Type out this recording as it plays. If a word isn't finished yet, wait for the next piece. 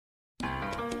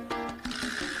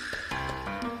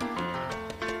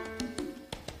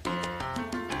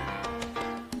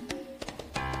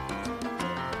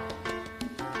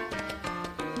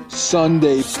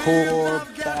Sunday pour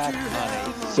back on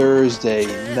a Thursday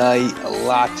night. A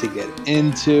lot to get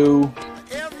into.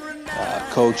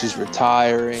 Coaches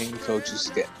retiring, coaches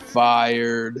getting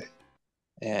fired,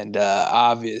 and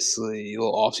obviously a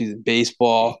little offseason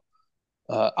baseball.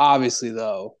 Obviously,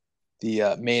 though,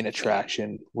 the main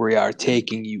attraction we are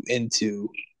taking you into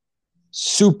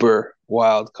Super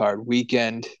Wild Card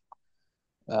Weekend.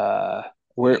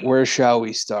 Where shall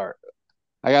we start?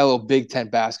 I got a little Big Ten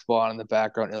basketball on in the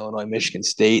background. Illinois, Michigan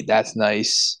State. That's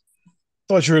nice.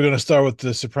 Thought you were going to start with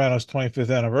the Sopranos 25th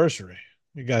anniversary.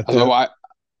 You got Although I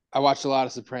watched a lot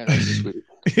of Sopranos this week.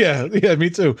 yeah,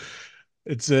 me too.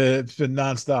 It's been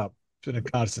nonstop. It's been a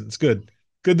constant. It's good.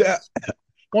 Good to,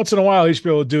 once in a while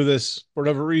HBO will do this for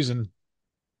whatever reason.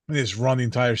 They just run the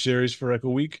entire series for like a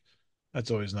week. That's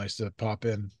always nice to pop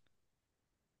in.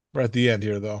 We're at the end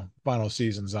here though. Final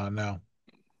season's on now.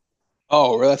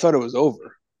 Oh, really? I thought it was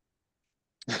over.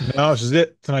 No, this is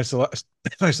it. Tonight's the last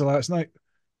tonight's the last night.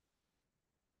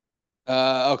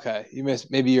 Okay. You missed.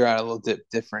 Maybe you're on a little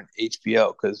different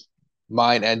HBO because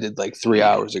mine ended like 3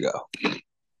 hours ago.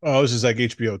 Oh, this is like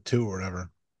HBO 2 or whatever.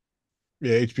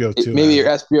 Yeah, HBO 2 Maybe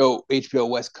has your it. HBO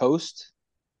West Coast.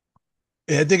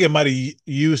 Yeah, I think it might have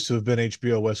used to have been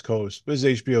HBO West Coast, but it's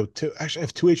HBO 2. Actually, I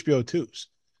have two HBO 2s.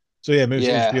 So yeah, maybe it's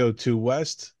Yeah, HBO 2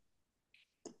 West.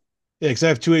 Yeah, because I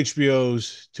have two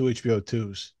HBOs, two HBO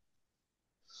 2s.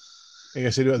 I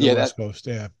guess I do have the yeah. West Coast.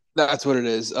 Yeah. That's what it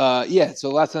is. Yeah. So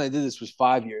last time I did this was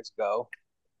 5 years ago,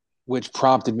 which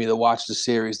prompted me to watch the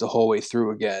series the whole way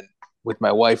through again with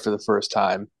my wife for the first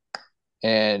time.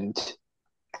 And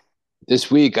this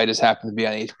week I just happened to be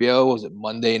on HBO. Was it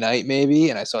Monday night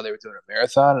maybe? And I saw they were doing a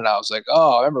marathon, and I was like,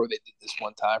 oh, I remember when they did this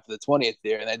one time for the 20th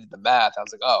year, and I did the math. I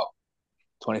was like, oh,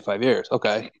 25 years.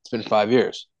 Okay, it's been 5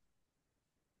 years.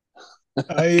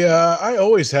 I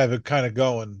always have it kind of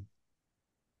going.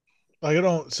 Like I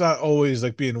don't it's not always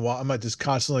like I'm not just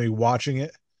constantly watching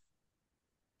it,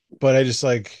 but I just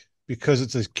like because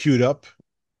it's like queued up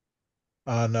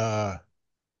on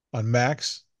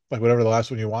Max, like whatever the last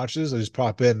one you watch is, I just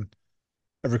pop in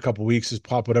every couple of weeks, just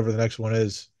pop whatever the next one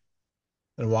is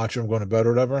and watch it. I'm going to bed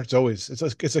or whatever.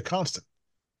 It's a constant.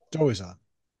 It's always on.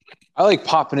 I like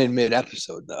popping in mid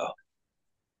episode though.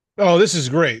 Oh, this is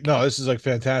great. No, this is like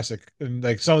fantastic. And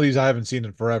like some of these I haven't seen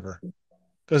in forever.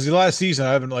 Because the last season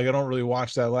I don't really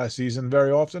watch that last season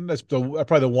very often. That's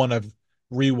probably the one I've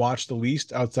rewatched the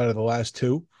least outside of the last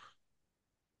two.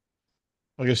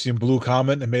 Like I've seen Blue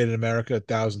Comet and Made in America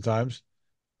 1,000 times.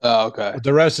 Oh, okay. But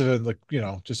the rest of it,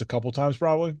 like, just a couple times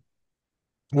probably.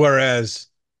 Whereas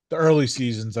the early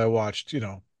seasons I watched,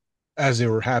 as they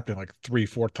were happening like 3,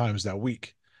 4 times that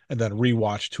week, and then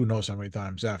rewatched who knows how many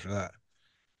times after that.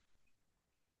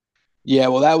 Yeah,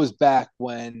 well, that was back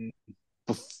when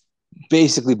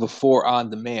basically before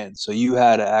on demand. So you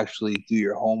had to actually do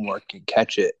your homework and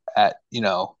catch it at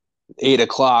 8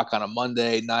 o'clock on a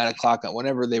Monday, 9 o'clock on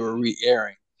whenever they were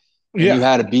re-airing, and you Yeah.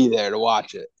 had to be there to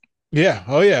watch it. Yeah.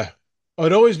 Oh yeah. Oh,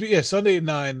 it'd always be Sunday at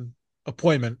 9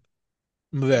 appointment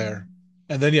there.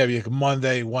 And then you have like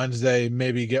Monday, Wednesday,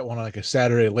 maybe get one on like a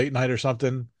Saturday late night or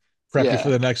something. Yeah, Prep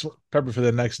you for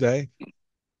the next day.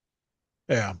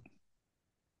 Yeah.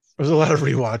 There's a lot of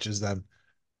rewatches then.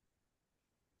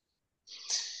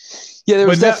 yeah. There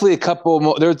was But now definitely a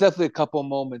couple. There was definitely a couple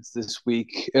moments this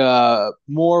week.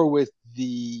 More with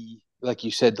the like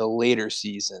you said, the later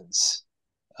seasons.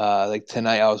 Like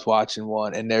tonight, I was watching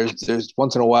one, and there's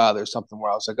once in a while there's something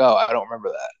where I was like, oh, I don't remember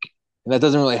that, and that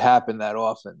doesn't really happen that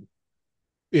often.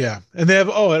 yeah. And they have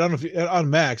I don't know if on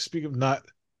Max, speaking of not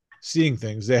seeing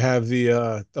things, they have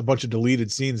the a bunch of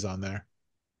deleted scenes on there.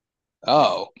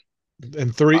 Oh,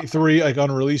 And uh, three like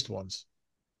unreleased ones.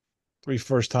 Three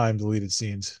first time deleted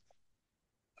scenes.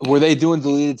 were they doing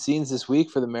deleted scenes this week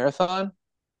for the marathon?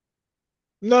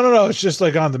 No, no, no. It's just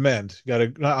like on demand. You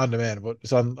gotta not on demand, but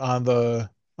it's on the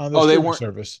Oh, they streaming weren't.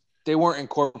 service. They weren't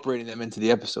incorporating them into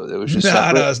the episode. It was just No,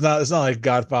 separate. no, it's not like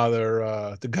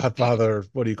Godfather, the Godfather,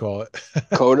 what do you call it?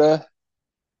 Coda.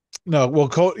 No, well,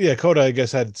 yeah, Coda, I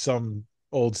guess, had some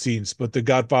old scenes, but the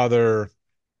Godfather,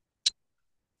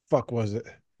 fuck was it?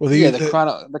 Well, Yeah, the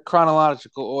the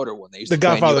chronological order one they used the to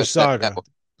play on Godfather USA saga, Network.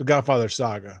 the Godfather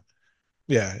saga.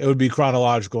 Yeah, it would be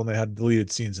chronological, and they had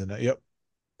deleted scenes in it. Yep,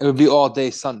 It would be all day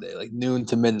Sunday, like noon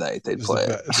to midnight. They'd it's the play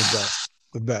it. best, the best,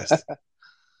 the best.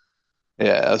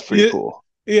 Yeah, that was pretty Yeah, cool.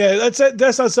 yeah,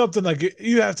 that's not something like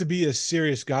you have to be a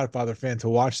serious Godfather fan to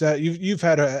watch that. You've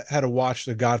had to watch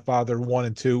the Godfather 1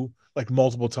 and 2 like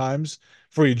multiple times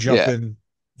before you jump Yeah, in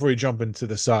before you jump into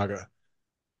the saga.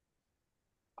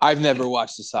 I've never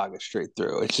watched the saga straight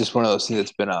through. It's just one of those things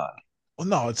that's been on. Well,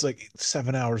 no, it's like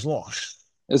 7 hours long.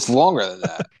 It's longer than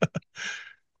that.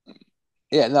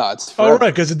 Yeah, no, it's Oh, right,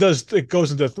 forever. because it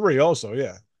goes into three also.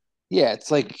 Yeah, Yeah,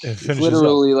 it's like it it's finishes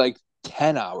up. literally like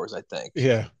 10 hours, I think.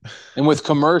 Yeah, And with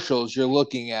commercials, you're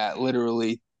looking at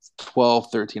literally 12,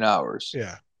 13 hours.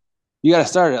 yeah. You got to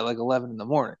start at like 11 in the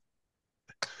morning.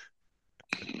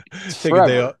 It's Take a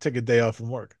day off. forever. Take a day off from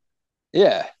work.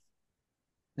 Yeah.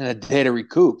 And a day to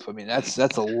recoup. I mean, that's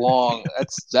a long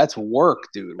that's work,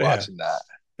 dude, Yeah, watching that.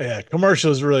 yeah.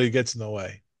 Commercials really gets in the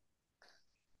way.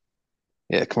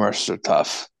 Yeah, commercials are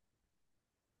tough.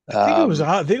 I think it was. Um,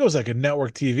 I think it was like a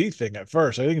network TV thing at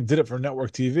first. I think it did it for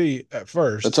network TV at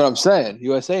that's first. what I'm saying.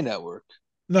 USA Network.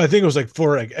 No, I think it was like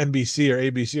for like NBC or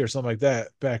ABC or something like that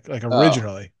back like Oh,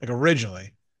 originally, like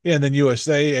originally. Yeah, and then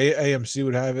USA, AMC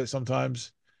would have it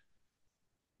sometimes.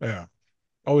 Yeah,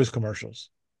 always commercials.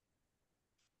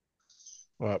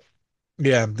 Well,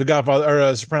 yeah, The Godfather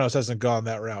or Sopranos hasn't gone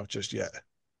that route just yet.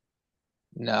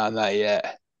 no, not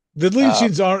yet. The lead Uh,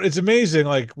 scenes aren't. It's amazing,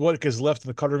 like what gets left on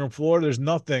the cutting room floor. There's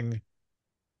nothing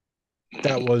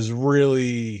that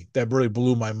really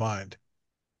blew my mind.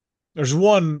 There's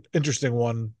one interesting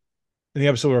one in the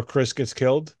episode where Chris gets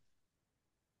killed,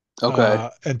 okay.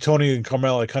 and Tony and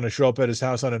Carmela like, kind of show up at his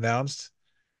house unannounced,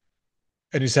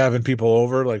 and he's having people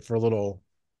over like for a little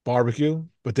barbecue,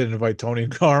 but didn't invite Tony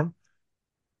and Carm.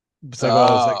 It's like,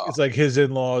 oh, it's Oh, like his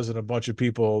in-laws and a bunch of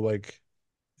people like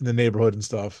in the neighborhood and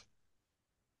stuff.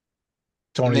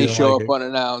 and Tony they didn't show like up it.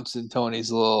 unannounced, and Tony's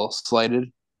a little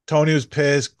slighted. Tony was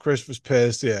pissed. Chris was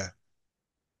pissed. Yeah,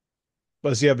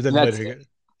 but yeah, but And then that's it.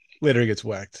 later he gets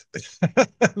whacked.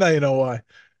 Now you know why.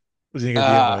 Was he get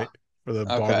the Ah, invite for the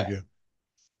okay. barbecue?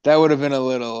 That would have been a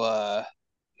little. That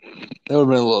would have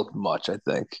been a little much, I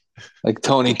think. Like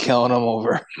Tony killing him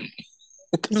over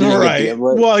because he didn't get the Right.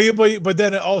 invite. Well, but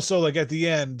then also like at the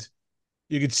end,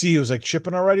 you could see he was like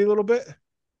chipping already a little bit.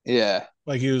 Yeah,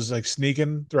 Like he was like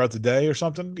sneaking throughout the day or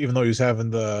something, even though he was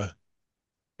having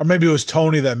or maybe it was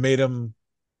Tony that made him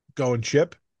go and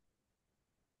chip.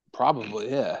 probably.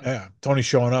 Yeah, Yeah. Tony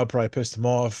showing up probably pissed him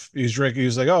off. He was drinking. He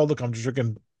was like, oh, look, I'm just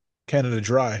drinking Canada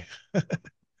Dry.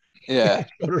 yeah.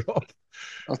 He showed it off.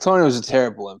 Well, Tony was a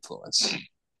terrible influence,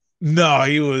 No,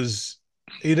 he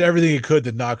did everything he could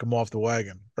to knock him off the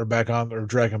wagon or back on or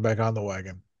drag him back on the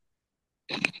wagon.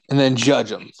 and then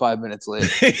judge him 5 minutes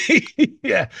later.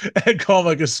 Yeah. And call him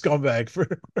like a scumbag for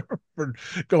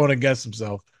going against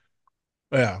himself.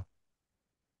 Yeah.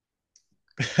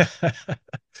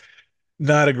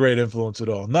 Not a great influence at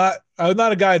all. Not a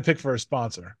guy I'd pick for a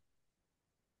sponsor.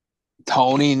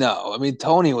 Tony, no. I mean,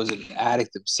 Tony was an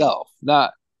addict himself.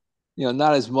 Not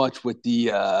not as much with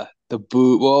the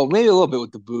boo. Well, maybe a little bit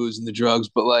with the booze and the drugs,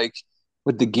 but like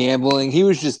with the gambling, he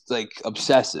was just like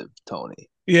obsessive. Tony,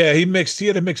 Yeah, he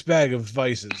had a mixed bag of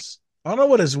vices. I don't know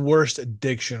what his worst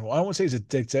addiction. Well, I won't say he's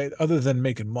addicted other than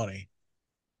making money.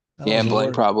 That was the gambling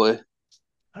worst. probably.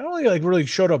 I don't think he like really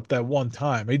showed up that one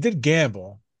time. He did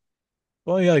gamble.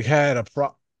 Well, he like had a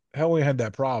pro. How only had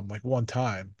that problem like one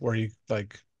time where he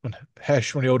like when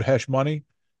he owed Hesh money.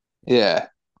 Yeah,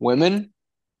 women.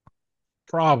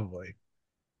 Probably.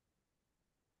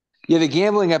 Yeah, the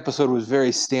gambling episode was very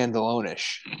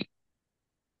standalone-ish.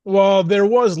 Well, there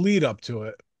was lead up to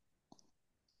it.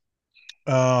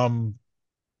 Um,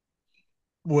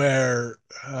 where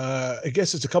I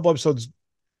guess it's a couple episodes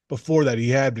before that he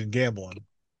had been gambling.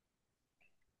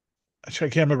 I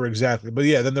can't remember exactly, but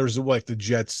yeah, then there was like the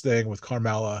Jets thing with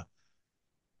Carmella.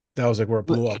 That was like where it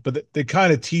blew up. But they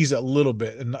kind of tease it a little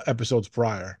bit in episodes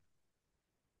prior.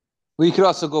 Well, you could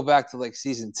also go back to like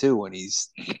season two when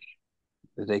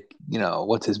they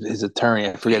what's his attorney,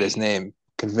 I forget his name,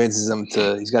 convinces him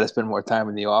he's got to spend more time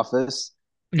in the office,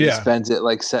 and he Yeah, spends it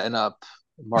like setting up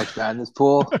March Madness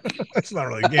pool. that's not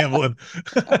really gambling.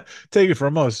 Take it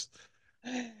from us.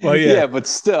 Well, yeah. Yeah, but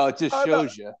still, it just No,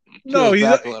 shows you no, peels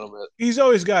back a little bit. he's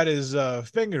always got his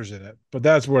fingers in it. But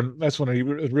that's when he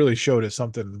really showed us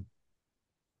something.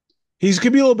 He's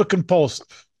could be a little bit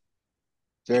compulsive.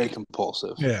 Very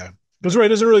compulsive. Yeah, because Ray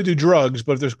doesn't really do drugs,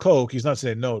 but if there's coke, he's not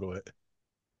saying no to it.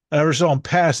 I never saw him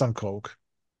pass on coke.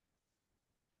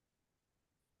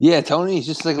 Yeah, Tony's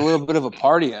just like a little bit of a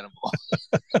party animal.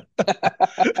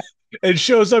 It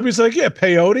shows up. He's like, yeah,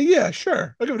 peyote. Yeah,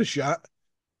 sure. I'll give it a shot.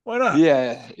 Why not?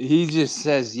 Yeah, he just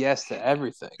says yes to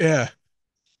everything. Yeah.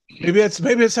 Maybe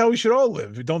that's how we should all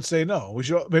live. We don't say no. We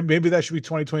should maybe that should be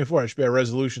 2024. It should be a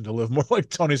resolution to live more like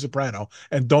Tony Soprano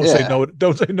and don't say Yeah, no.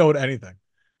 Don't say no to anything.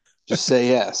 just say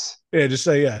yes. Yeah, just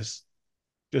say yes.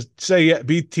 Just say yeah.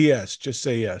 BTS. Just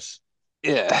say yes.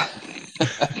 Yeah.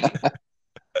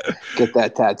 Get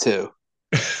that tattoo.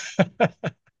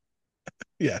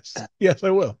 Yes. Yes, I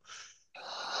will.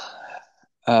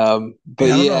 But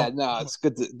Yeah, I don't yeah, know. no, it's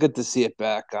good to see it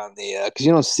back on the because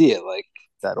you don't see it like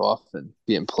that often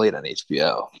being played on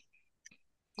HBO.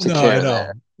 It's a No, I care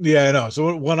there. know. Yeah, I know.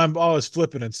 So when I was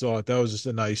flipping and saw it, that was just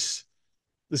a nice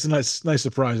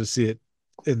surprise to see it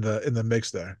in the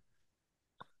mix there.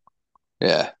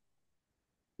 Yeah.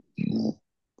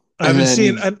 I And haven't then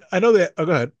seen. you I know that. Oh,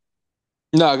 go ahead.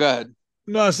 no, go ahead.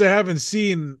 No, I say I haven't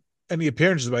seen any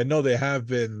appearances, but I know they have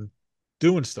been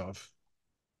doing stuff.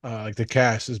 Like the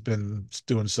cast has been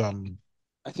doing some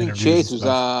I think interviews and Chase was stuff.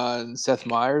 on Seth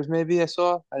Meyers, maybe I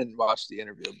saw. I didn't watch the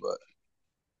interview, but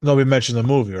Nobody mentioned the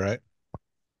movie, right?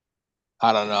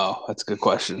 I don't know. That's a good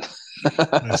question.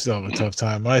 I still have a tough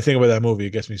time. When I think about that movie,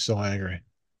 it gets me so angry.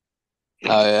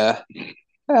 Oh yeah.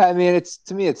 Yeah, I mean it's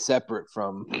to me it's separate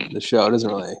from the show. It doesn't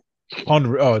really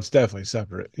Oh, it's definitely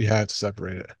separate. You have to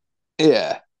separate it.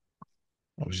 yeah.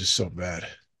 It was just so bad.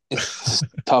 It's just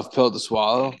a tough pill to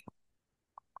swallow.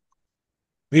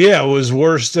 Yeah, it was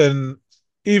worse than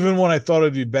even when I thought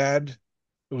it'd be bad.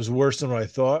 It was worse than what I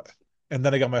thought. And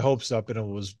then I got my hopes up, and it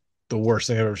was the worst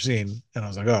thing I've ever seen. And I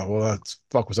was like, oh well, that's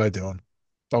fuck was I doing?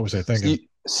 What was I So thinking?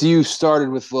 you started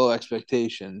with low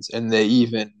expectations and they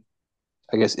even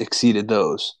I guess exceeded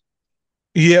those.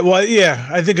 Yeah, well, yeah,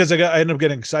 I think as I ended up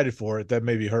getting excited for it, that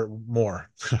maybe hurt more.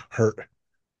 Hurt,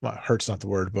 well, hurt's not the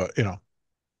word, but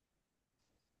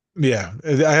yeah,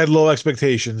 I had low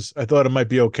expectations. I thought it might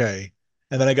be okay,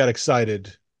 and then I got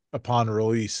excited upon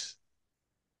release,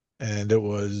 and it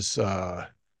was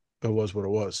what it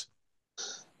was.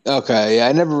 Okay, yeah,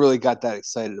 I never really got that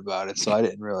excited about it, so it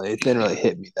didn't really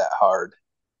hit me that hard.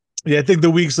 Yeah, I think the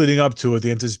weeks leading up to it,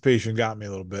 the anticipation got me a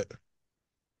little bit.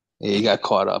 Yeah, you got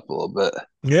caught up a little bit,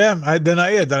 Yeah, then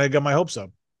I got my hopes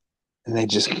up. and they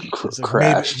just It's like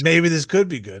crashed. maybe this could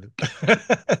be good.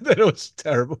 Then it was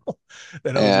terrible.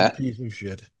 Then it was a Yeah, piece of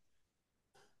shit.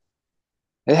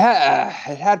 it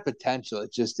had potential.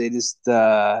 It was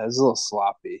a little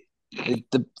sloppy.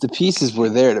 The pieces were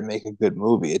there to make a good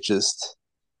movie. It just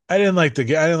I didn't like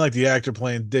the actor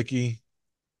playing Dickie.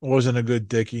 It wasn't a good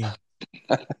Dickie.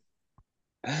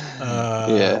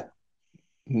 Uh, yeah,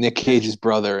 Nick Cage's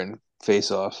brother in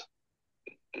Face Off,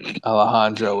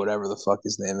 Alejandro, whatever the fuck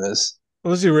his name is.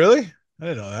 was he really? I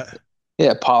didn't know that.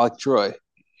 Yeah, Pollock Troy.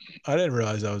 I didn't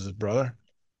realize that was his brother.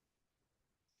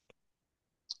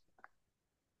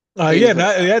 He Yeah, was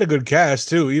no, he had a good cast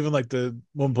too. Even like the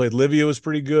one who played Livia was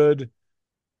pretty good.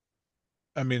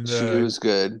 I mean, she was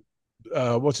good.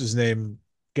 what's his name?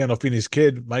 Gandolfini's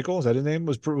kid, Michael, is that his name?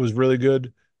 Was really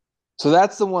good. So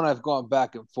that's the one I've gone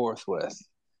back and forth with.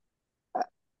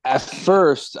 At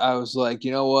first, I was like,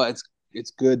 you know what?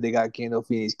 It's good they got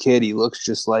Gandolfini's kid. He looks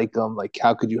just like him. Like,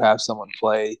 how could you have someone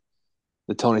play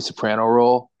the Tony Soprano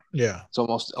role? Yeah, It's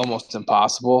almost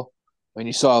impossible. When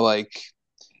you saw like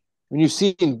when you've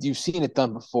seen it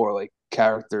done before, like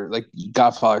character like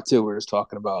Godfather 2, we are just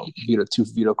talking about Vito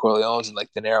Corleones and like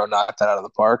De Niro knocked that out of the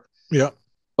park. yeah,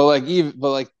 But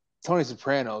like Tony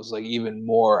Soprano is like even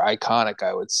more iconic,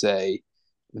 I would say,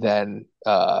 than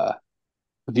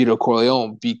Vito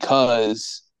Corleone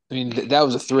because I mean that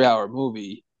was a 3 hour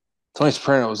movie. Tony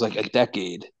Soprano was like a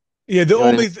decade. yeah. You know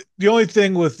what I mean? The only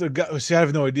thing with the guy, see, I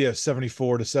have no idea.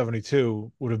 74 to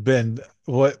 72 would have been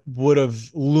what would have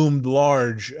loomed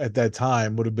large at that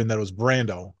time would have been that it was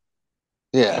Brando,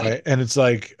 Yeah. right? And it's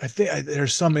like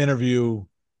there's some interview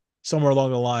somewhere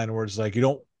along the line where it's like you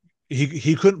don't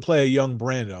he couldn't play a young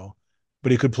Brando,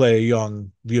 but he could play a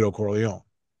young Vito Corleone.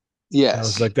 And I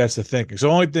was Yes. like, that's the thinking. So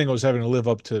the only thing was having to live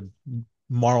up to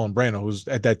Marlon Brando, who's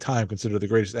at that time considered the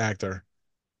greatest actor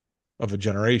of a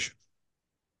generation.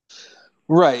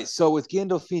 Right. So with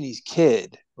Gandolfini's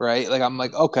kid, right? Like I'm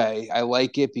like, okay, I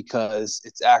like it because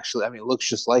it's actually, I mean, it looks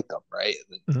just like him, right?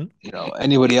 Mm-hmm. You know,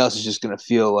 anybody else is just gonna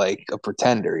feel like a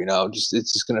pretender. You know, just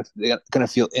it's just gonna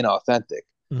feel inauthentic.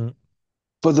 Mm-hmm.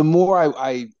 But the more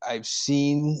I've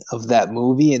seen of that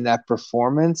movie and that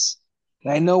performance,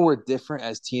 and I know we're different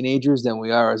as teenagers than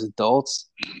we are as adults.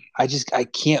 I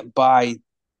can't buy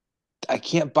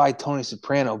Tony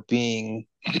Soprano being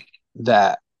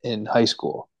that in high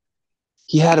school.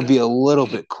 He had to be a little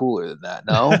bit cooler than that.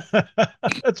 No,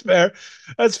 That's fair.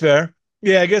 That's fair.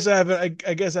 Yeah, I guess I have. I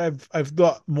guess I've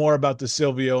thought more about the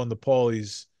Silvio and the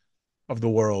Paulies of the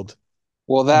world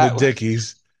well and the that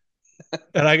Dickies,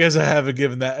 and I guess I haven't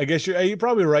given that. I guess you're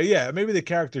probably right. Yeah, maybe the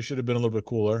character should have been a little bit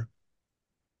cooler.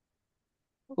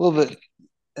 a little bit.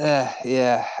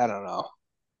 Yeah, I don't know.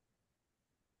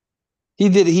 He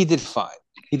did fine.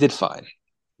 He did fine.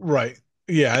 Right.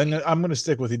 Yeah, and I'm gonna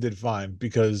stick with he did fine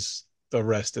because the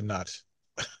rest did not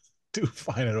do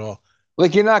fine at all.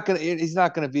 Like he's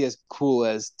not gonna be as cool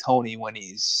as Tony when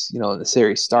he's the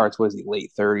series starts. Was he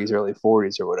late 30s, early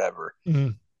 40s, or whatever?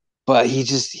 Mhm. But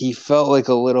he felt like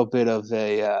a little bit of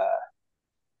a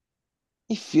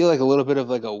he feel like a little bit of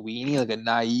like a weenie, like a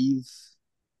naive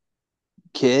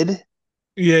kid.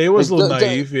 Yeah, it was a Like, little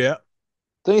naive. Yeah,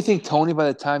 don't you think Tony, by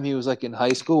the time he was like in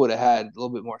high school, would have had a little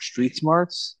bit more street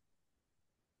smarts?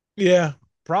 yeah,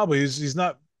 probably. He's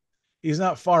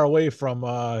not far away from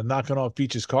knocking off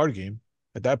Peach's card game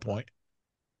at that point.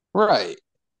 Right.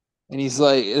 And he's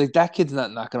like that kid's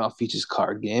not knocking off Peach's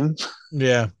card game.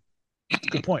 Yeah,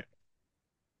 good point.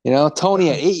 Tony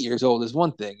at Um, 8 years old is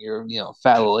one thing. You're,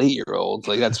 fat little 8 year old.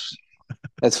 Like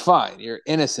that's fine. You're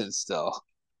innocent still.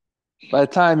 By the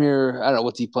time you're, I don't know,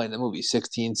 what's he playing in the movie?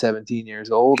 16, 17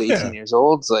 years old, 18 yeah, years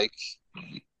old. It's like,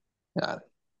 yeah, a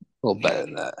little better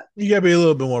than that. you gotta be a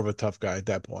little bit more of a tough guy at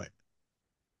that point.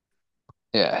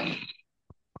 Yeah.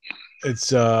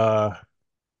 It's uh,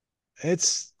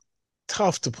 it's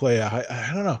tough to play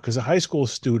I don't know, because a high school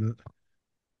student,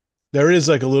 there is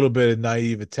like a little bit of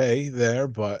naivete there,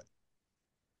 but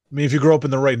I mean, if you grow up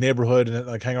in the right neighborhood and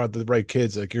like hang out with the right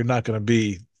kids, like you're not gonna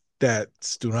be that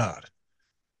stunad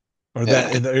or that,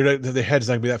 Yeah. and the head's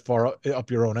not gonna be that far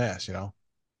up your own ass, you know.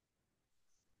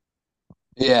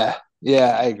 Yeah.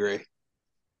 Yeah, I agree.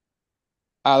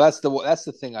 That's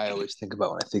the thing I always think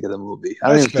about when I think of the movie. I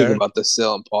don't That's even think fair. about the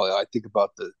Sil and Paulie. I think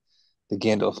about the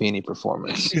Gandolfini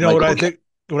performance. You know what I Michael. think?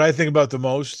 What I think about the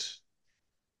most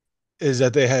is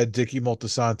that they had Dicky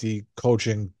Moltisanti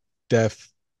coaching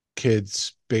deaf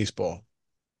kids baseball.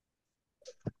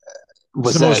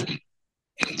 It's the Was most,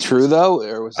 that true though,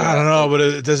 or was I don't that know, like? but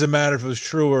it doesn't matter if it was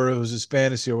true or it was his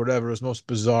fantasy or whatever. It was the most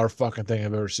bizarre fucking thing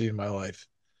I've ever seen in my life.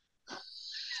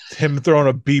 Him throwing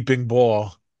a beeping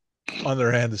ball on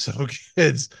their hand to some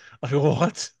kids. Like,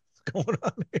 what's going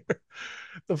on here?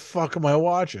 The fuck am I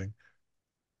watching?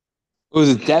 Was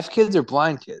it deaf kids or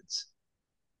blind kids?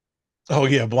 Oh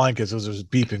yeah, blind kids. Those was a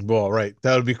beeping ball, right?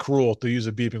 That would be cruel to use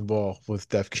a beeping ball with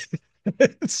deaf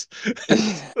kids.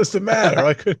 What's the matter?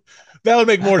 I could. That would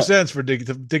make more sense for Dicky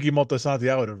Moltisanti.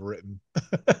 I would have written.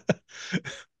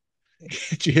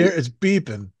 Did you hear? It's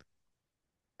beeping.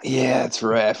 Yeah, that's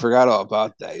right. I forgot all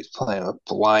about that. He's playing with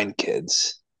blind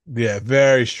kids. Yeah,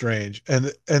 very strange.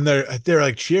 And they're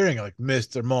like cheering like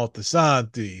Mr.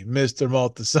 Moltisanti, Mr.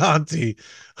 Moltisanti.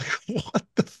 Like what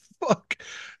the fuck?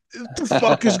 What the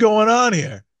fuck is going on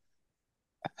here?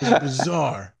 It was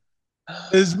bizarre.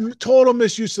 There's total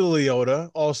misuse of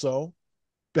Leota. Also,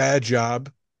 bad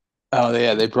job. Oh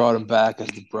yeah, they brought him back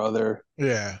as the brother.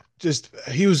 Yeah, just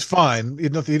he was fine. He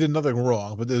did nothing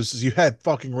wrong. But there's you had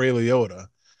fucking Ray Liotta.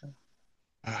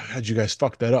 How'd you guys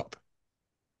fuck that up?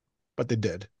 But they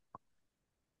did.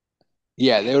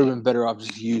 Yeah, they would have been better off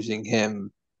just using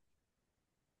him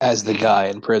as the guy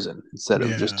in prison instead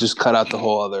of just Yeah, just cut out the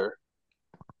whole other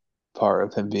part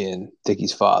of him being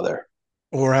Dickie's father.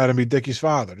 or had him be Dickie's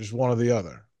father. Just one or the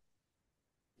other.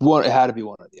 One, it had to be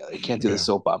one or the other. You can't do the Yeah,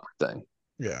 soap opera thing.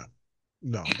 yeah.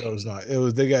 No, that was not. It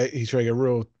was the guy. He tried to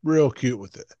get real cute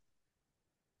with it.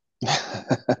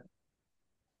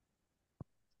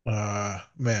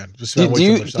 Man, just do, spent way do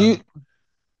too you much do you time.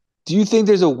 do you think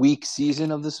there's a weak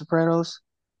season of The Sopranos?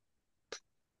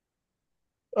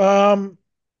 Um,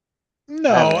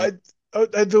 I no, haven't.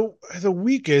 the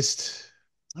weakest.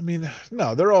 I mean,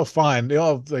 no, they're all fine. They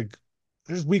all have, like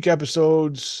there's weak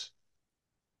episodes,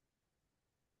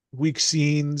 weak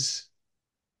scenes.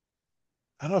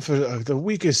 I don't know if the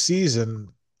weakest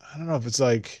season. I don't know if it's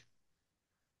like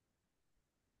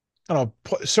I don't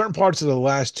know. Certain parts of the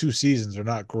last two seasons are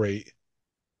not great,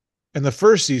 and the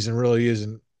first season really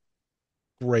isn't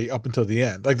great up until the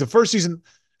end. Like the first season.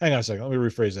 Hang on a second. Let me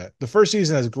rephrase that. The first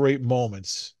season has great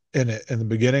moments in it in the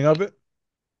beginning of it.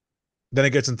 Then it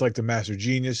gets into like the Master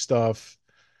Genius stuff.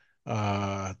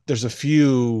 There's a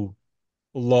few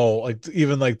low, like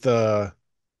even like the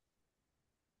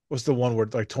what's the one where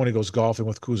like Tony goes golfing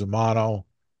with Cusimano.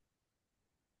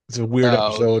 It's a weird Oh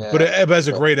episode, but yeah, it has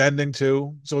a yeah. great ending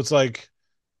too. So it's like,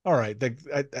 all right, like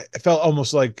I felt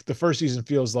almost like the first season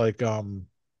feels like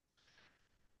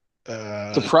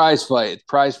It's a uh prize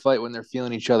fight when they're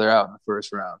feeling each other out in the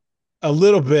first round. a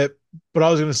little bit, but I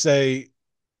was gonna say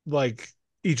like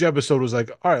each episode was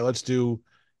like, all right, let's do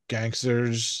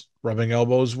gangsters rubbing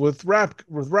elbows with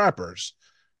rappers.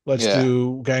 Let's Yeah.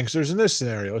 do gangsters in this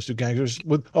scenario. Let's do gangsters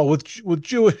with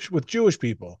Jewish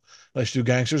people. Let's do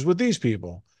gangsters with these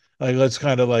people. Like let's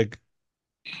kind of like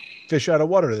fish out of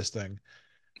water this thing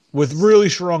with really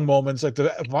strong moments. Like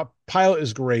the pilot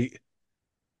is great.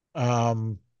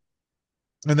 Um,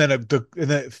 and then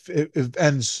it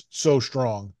ends so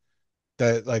strong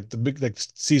that like the big like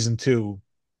season two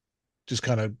just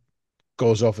kind of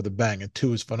goes off with a bang, and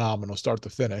two is phenomenal, start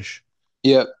to finish.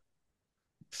 Yep.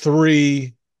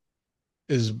 Three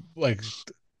is like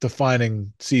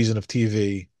defining season of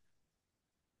TV,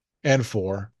 and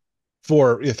four,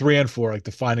 four, yeah, three and four, like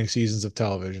defining seasons of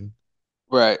television.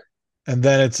 Right. And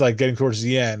then it's like getting towards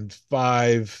the end.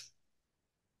 Five,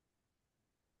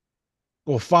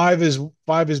 well, five is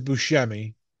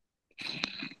Buscemi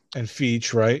and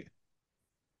Feach, right?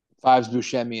 Five's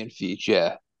Buscemi and Feach.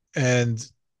 Yeah. And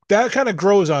that kind of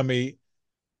grows on me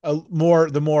more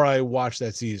the more I watch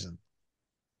that season.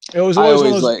 It was always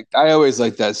one of those. I always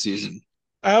liked that season.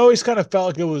 I always kind of felt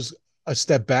like it was a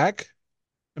step back.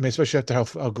 I mean, especially after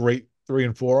how great three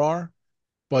and four are.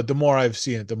 But the more I've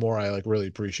seen it, the more I like really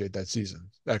appreciate that season.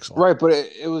 Excellent. Right, but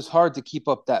it was hard to keep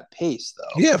up that pace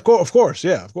though. Yeah, of course,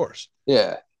 yeah, of course.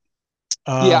 Yeah.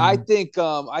 Yeah,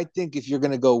 Um, I think if you're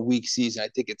gonna go week season, I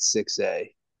think it's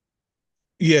 6A.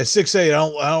 yeah, 6A.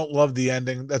 I don't love the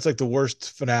ending. That's like the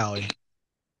worst finale.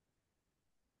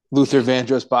 Luther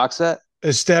Vandross box set.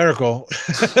 Hysterical.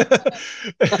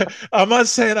 I'm not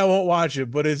saying I won't watch it,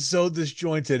 but it's so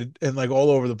disjointed and like all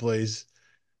over the place.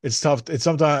 It's tough. It's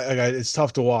sometimes like, it's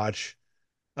tough to watch.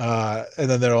 And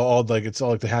then they're all like it's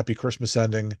all like the happy Christmas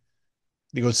ending.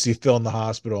 You go see Phil in the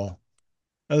hospital.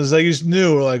 And it's like you just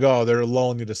knew like, oh, they're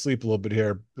lulling you to sleep a little bit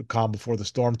here, the calm before the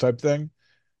storm type thing.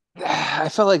 I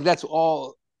felt like that's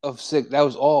all of six. That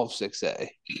was all of 6A.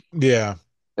 Yeah.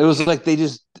 It was like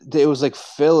it was like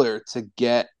filler to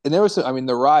get, and there was I mean,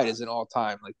 the ride is an all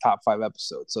time like top five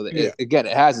episode. So Yeah. again,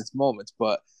 it has its moments,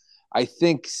 but I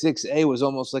think 6A was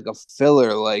almost like a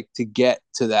filler, like to get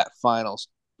to that final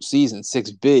season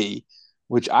 6B,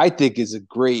 which I think is a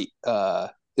great.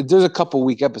 There's a couple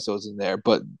weak episodes in there,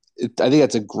 but I think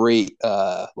that's a great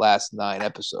last 9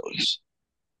 episodes.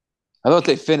 I thought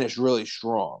they finished really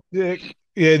strong. Yeah.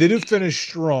 Yeah, they do finish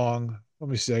strong. Let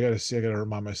me see. I gotta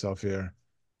remind myself here.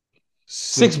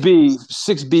 Six Six B,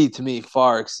 6B to me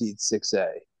far exceeds 6A.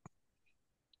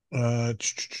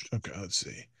 okay, let's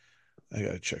see. I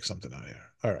gotta check something out here.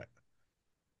 All right.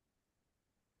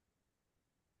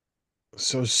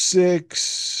 So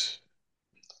six.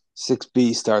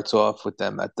 6B starts off with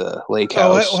them at the lake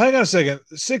Oh, well, house. hang on a second.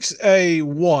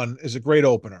 6A1 is a great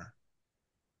opener.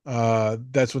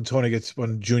 That's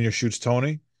when Junior shoots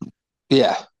Tony.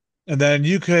 Yeah, And then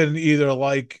you can either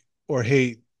like or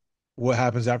hate what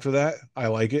happens after that. I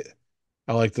like it.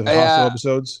 I like the hospital yeah.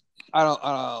 episodes. I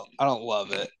don't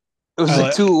love it. It was I like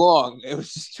like too long. It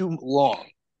was just too long.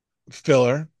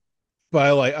 filler, but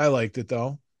I liked it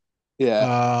though.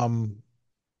 Yeah, Um,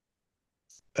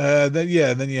 then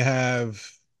yeah, then you have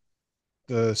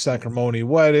the Sacramone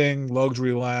wedding,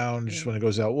 luxury lounge when it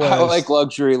goes out I like west.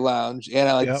 luxury lounge, and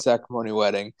I like the Yep. ceremony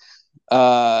wedding.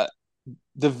 Uh,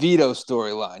 the Vito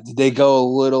storyline. Did they go a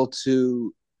little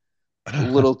too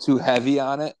heavy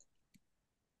on it?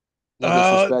 No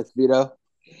uh, disrespect, Vito.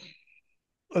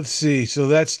 let's see. So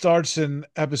that starts in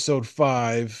episode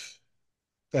five.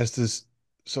 That's this.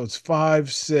 So it's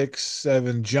five, six,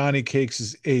 seven. Johnny Cakes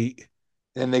is eight.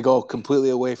 And they go completely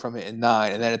away from it in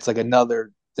 9, and then it's like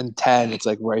another in 10. It's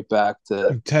like right back to.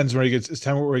 And ten's where he gets. It's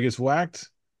 10 where he gets whacked,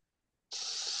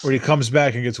 or he comes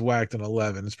back and gets whacked in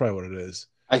 11. It's probably what it is.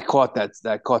 I caught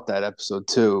that episode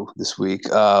too this week.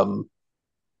 Yeah.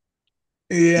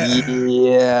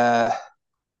 Yeah,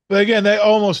 But again, that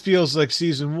almost feels like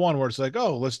season one, where it's like,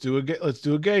 oh, let's do a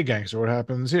gay gangster. What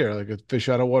happens here? Like a fish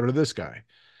out of water to this guy.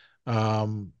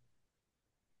 Um,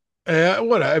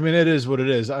 what I mean, it is what it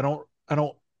is. I don't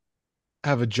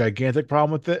have a gigantic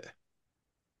problem with it.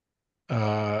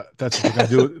 That's what you're gonna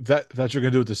do. That's what you're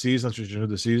gonna do with the season. That's what you're gonna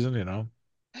do with the season.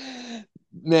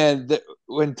 man.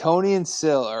 When Tony and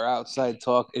Sil are outside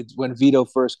talk, it's when Vito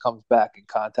first comes back and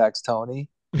contacts Tony,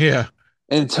 Yeah.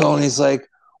 and Tony's like,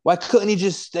 "Why couldn't he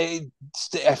just stay?"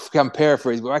 I'm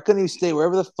paraphrasing, but why couldn't he stay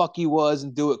wherever the fuck he was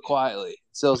and do it quietly?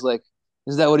 Sil's like,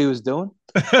 "Is that what he was doing?"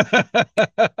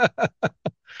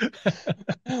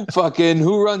 Fucking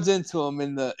who runs into him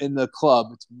in the club?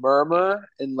 It's Murmur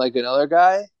and like another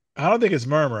guy. I don't think it's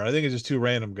Murmur. I think it's just two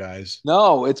random guys.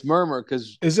 No, it's Murmur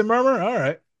because Is it Murmur? All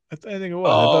right. I think it was.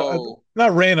 oh, Not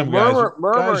well, random guys,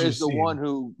 guys you've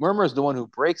seen. Murmur is the one who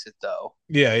breaks it though.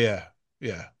 Yeah, yeah,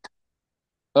 yeah.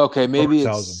 Okay, Murmur maybe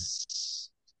tells him. it's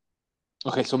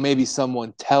okay. So maybe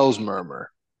someone tells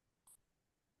Murmur.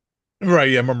 Right,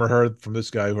 yeah. Murmur heard from this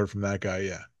guy, who heard from that guy.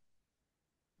 Yeah.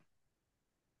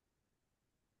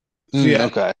 So Mm, yeah.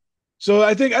 okay, So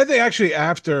I think actually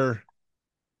after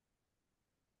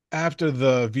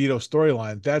the Vito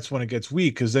storyline, that's when it gets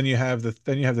weak because then you have the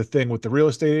thing with the real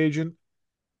estate agent,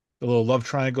 the little love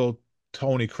triangle,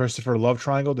 Tony Christopher love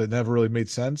triangle that never really made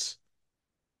sense.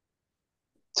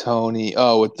 Tony.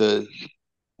 Oh, with the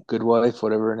good wife,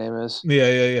 whatever her name is. Yeah,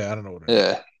 yeah, yeah. I don't know what her name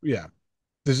is. Yeah,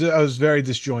 Yeah. I was very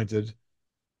disjointed.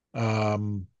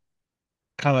 Um,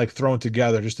 kind of like thrown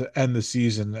together just to end the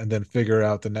season and then figure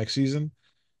out the next season.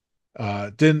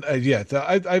 Didn't yeah,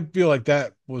 I feel like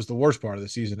that was the worst part of the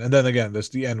season. And then again, this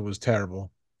the end was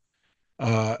terrible.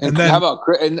 And And how then about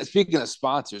and speaking of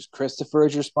sponsors, Christopher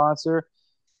is your sponsor.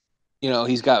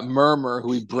 He's got Murmur,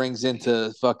 who he brings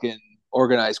into fucking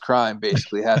organized crime,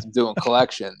 basically has him doing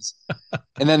collections.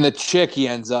 And then the chick he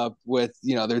ends up with,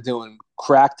 they're doing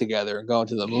crack together and going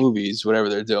to the movies, whatever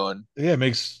they're doing. yeah, it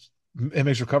makes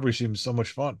recovery seem so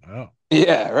much fun. I know.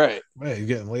 Yeah, right. Man, he's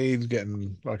getting laid,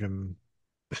 getting fucking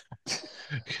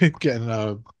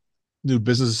getting new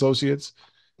business associates.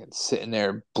 And sitting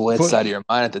there blitzed But out of your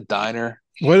mind at the diner.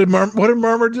 what did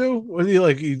Murmur do? What did he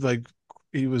like?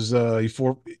 He was he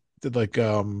did like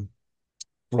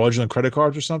fraudulent credit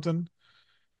cards or something.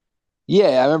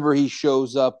 Yeah, I remember he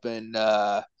shows up and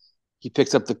he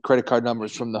picks up the credit card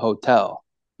numbers from the hotel.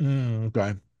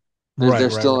 Okay. They're Right, they're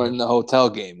right, still right. in the hotel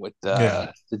game with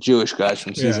Yeah. the Jewish guys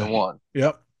from Yeah. season one.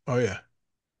 Yep. Oh yeah.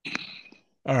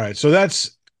 All right. So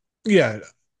that's yeah.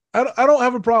 I don't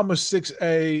have a problem with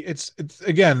 6A. It's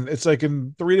again, it's like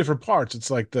in three different parts. It's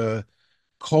like the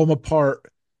coma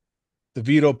part, the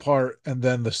veto part, and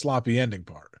then the sloppy ending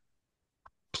part.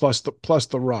 Plus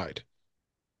the ride.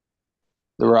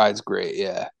 The ride's great.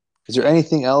 Yeah. Is there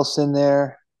anything else in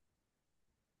there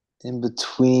in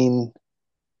between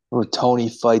where Tony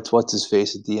fights what's his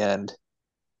face at the end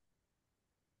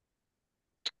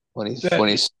when he's That when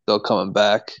he's still coming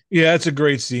back? yeah, that's a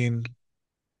great scene.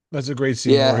 That's a great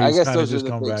scene where Yeah, I he's guess kind of those are just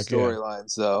the coming big back. Yeah.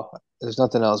 storylines though. There's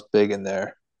nothing else big in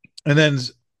there. And then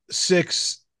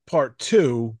 6 part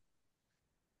 2,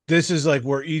 this is like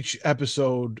where each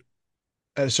episode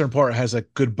at a certain part has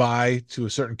like goodbye to a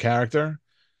certain character.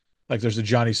 Like there's the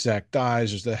Johnny Sack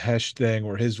dies, there's the Hesh thing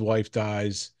where his wife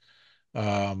dies,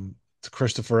 the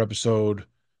Christopher episode,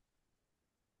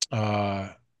 uh,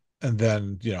 and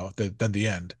then then the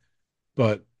end.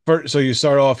 But first, so you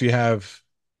start off, you have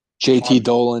JT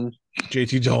Dolan,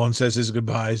 JT Dolan says his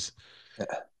goodbyes.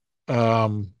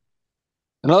 Um,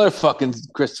 another fucking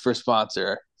Christopher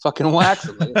sponsor, fucking wax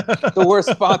him like the worst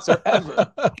sponsor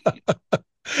ever.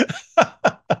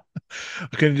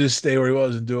 couldn't just stay where he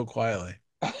was and do it quietly.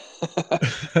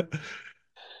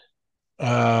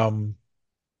 um,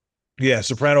 yeah,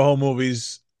 Soprano home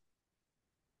movies,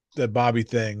 the Bobby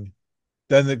thing.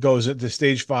 Then it goes into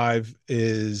stage 5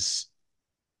 is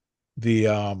the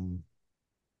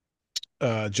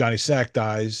Johnny Sack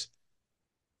dies.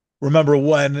 Remember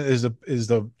when is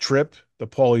the trip, the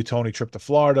Paulie Tony trip to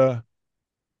Florida,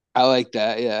 I like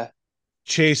that. Yeah.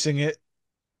 chasing it.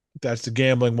 That's the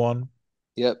gambling one.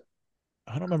 Yep.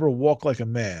 I don't remember Walk Like a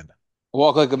Man.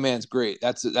 Walk Like a Man's great.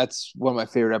 That's one of my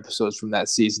favorite episodes from that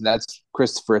season. That's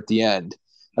Christopher at the end.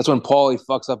 That's when Paulie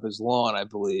fucks up his lawn, I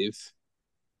believe.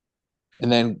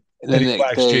 And And then he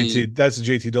whacks JT. they That's the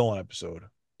JT Dolan episode.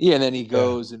 yeah, and then he Yeah.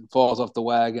 goes and falls off the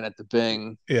wagon at the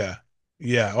Bing. Yeah.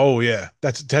 Yeah. Oh yeah.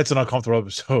 That's an uncomfortable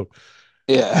episode.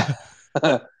 Yeah.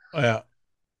 Yeah.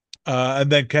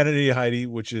 And then Kennedy Heidi,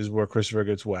 which is where Christopher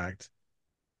gets whacked.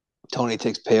 Tony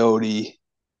takes peyote.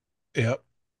 Yep.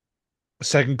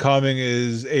 Second coming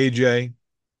is AJ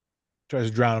tries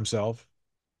to drown himself.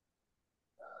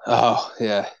 Oh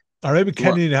yeah. Or maybe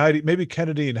Kennedy and Heidi. Maybe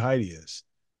Kennedy and Heidi is.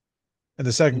 And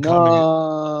the second coming,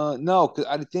 No, no, because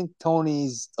I think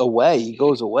Tony's away. He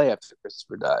goes away after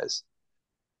Christopher dies.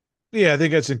 yeah, I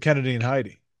think it's in Kennedy and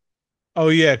Heidi. Oh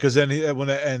yeah, because then when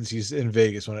it ends, he's in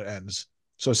Vegas when it ends.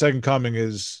 So second coming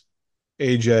is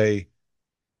AJ,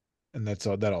 and that's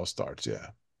all. That all starts.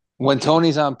 Yeah, When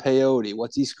Tony's on peyote,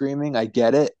 what's he screaming? I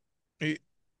get it.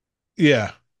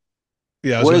 yeah,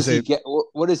 yeah. I was What gonna is he say, get?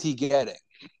 What is he getting?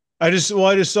 I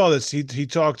just saw this. He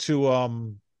talked to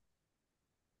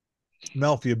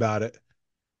Melfi about it.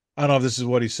 I don't know if this is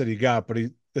what he said he got, but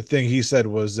the thing he said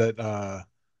was that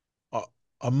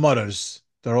mutters,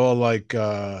 they're all like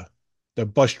they're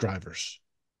bus drivers,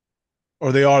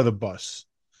 or they are the bus.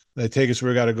 They take us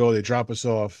where we got to go. They drop us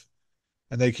off,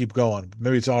 and they keep going.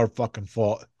 Maybe it's our fucking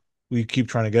fault. We keep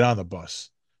trying to get on the bus,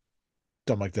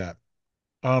 something like that.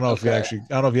 Okay. I don't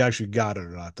know if he actually got it or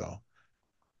not though.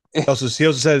 He also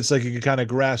said it's like you can kind of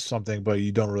grasp something, but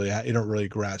you don't really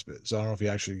grasp it. So I don't know if he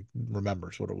actually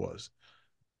remembers what it was.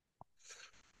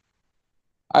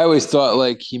 I always thought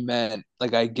like he meant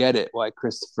like I get it why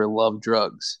Christopher loved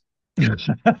drugs.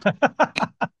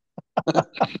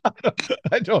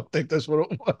 I don't think that's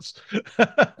what it was.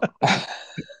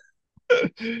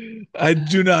 I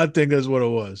do not think that's what it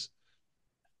was.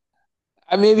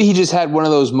 Maybe he just had one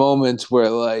of those moments where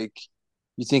like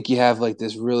you think you have like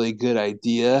this really good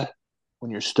idea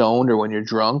when you're stoned or when you're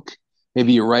drunk,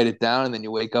 maybe you write it down and then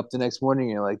you wake up the next morning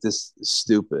and you're like, this is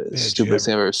stupid, Yeah, stupidest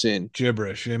thing I've ever seen.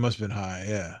 gibberish. It must have been high.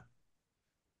 Yeah.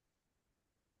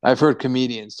 I've heard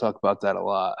comedians talk about that a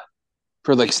lot. I've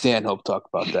heard like Stanhope talk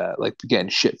about that, like getting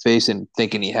shit faced and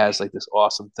thinking he has like this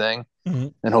awesome thing.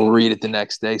 Mhm. And he'll read it the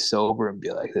next day sober and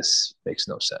be like, this makes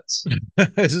no sense.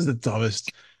 This is the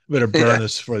dumbest. I better burn Yeah.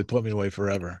 this before they put me away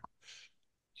forever.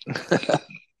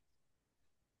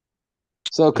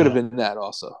 So it could have Yeah. been that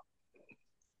also.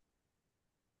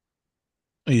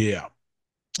 Yeah.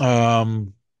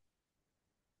 Um,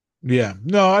 yeah.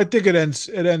 No, I think it ends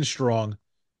strong.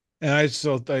 And I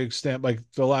still think stand like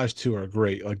the last two are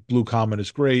great. Like Blue Comet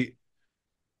is great,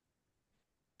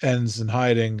 ends in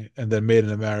hiding, and then Made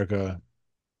in America,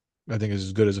 I think is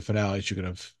as good as a finale as you could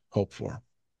have hoped for.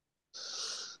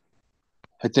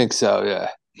 I think so. Yeah.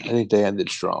 I think they ended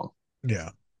strong. Yeah.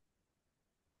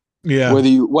 Yeah.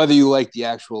 Whether you like the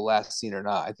actual last scene or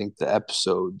not, I think the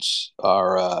episodes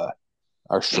are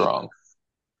strong.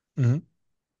 Hmm.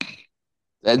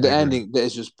 And I the agree. ending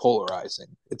is just polarizing.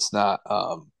 It's not.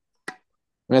 I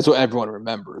mean, that's what everyone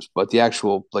remembers, but the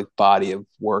actual like body of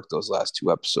work those last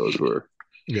two episodes were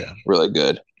Yeah. really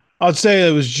good. I'd say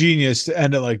it was genius to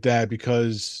end it like that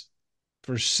because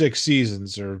for 6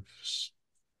 seasons or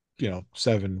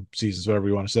 7 seasons, whatever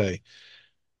you want to say,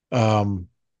 um,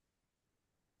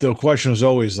 the question was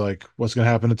always like, what's going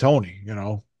to happen to Tony?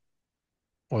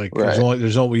 Like Right.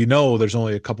 there's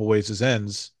only a couple ways this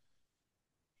ends.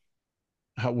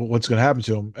 What's going to happen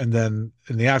to him? And then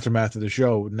in the aftermath of the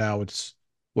show, now it's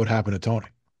what happened to Tony.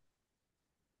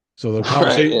 So the Right.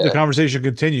 conversation the Yeah. conversation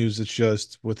continues. It's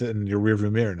just within your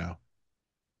rearview mirror now.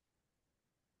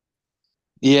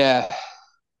 Yeah.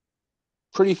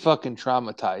 Pretty fucking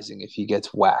traumatizing if he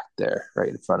gets whacked there right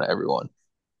in front of everyone.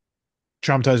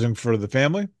 Traumatizing for the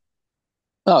family.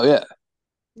 Oh yeah.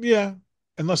 Yeah,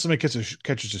 unless somebody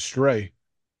catches a stray.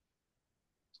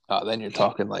 Oh, then you're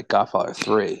talking like Godfather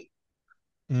 3.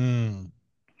 Mm.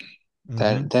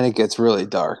 Then Hmm. then it gets really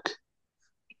dark.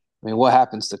 I mean, what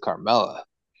happens to Carmela?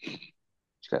 She's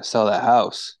got to sell that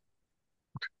house.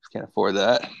 She can't afford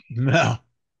that. No,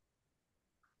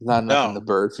 Not enough in the no,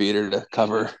 bird feeder to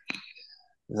cover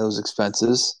those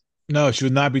expenses. no. She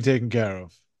would not be taken care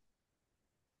of.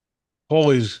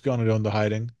 Holly's going to go into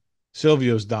hiding.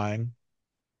 Silvio's dying.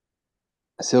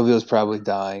 Silvio's probably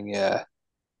dying. Yeah.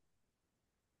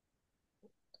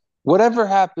 Whatever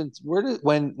happens,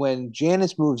 when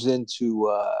Janice moves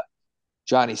into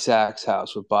Johnny Sack's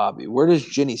house with Bobby, where does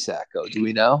Ginny Sack go? Do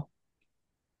we know?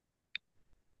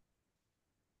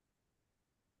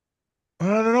 I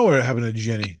don't know what happened to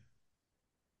Jenny.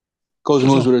 Goes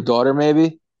and There's moves no with her daughter,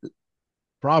 maybe.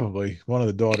 Probably one of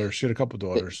the daughters. She had a couple They,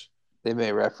 daughters. they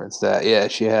may reference that. Yeah,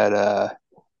 she had the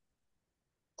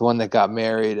one that got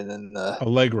married, and then the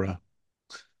Allegra.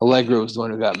 Allegra was the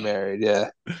one who got married. Yeah.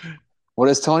 What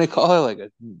does Tony call her? Like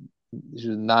a she's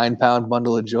a 9 pound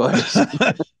bundle of joy or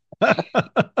something.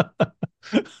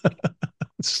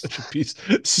 Such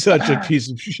a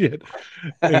piece of shit.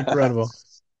 Incredible.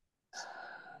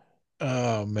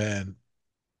 Oh man,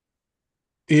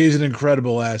 he's an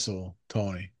incredible asshole,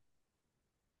 Tony.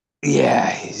 Yeah,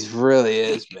 he really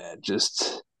is, man.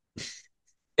 Just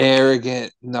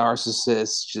arrogant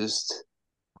narcissist, just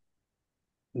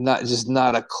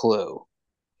not a clue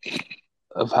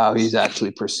of how he's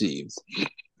actually perceived.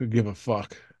 Could give a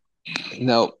fuck.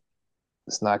 Nope,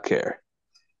 does not care.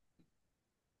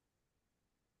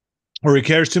 Or he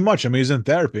cares too much. I mean, he's in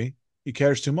therapy. He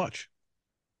cares too much.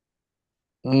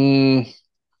 Mm,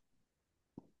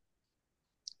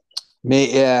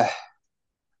 yeah,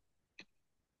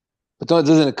 but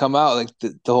doesn't it come out like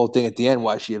the whole thing at the end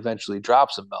why she eventually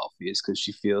drops him, Melfi, is because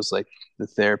she feels like the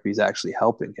therapy is actually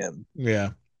helping him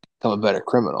Yeah. become a better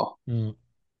criminal. Mm.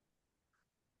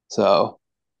 So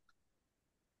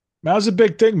That was a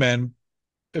big thing, man.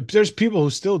 There's people who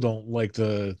still don't like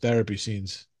the therapy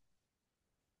scenes,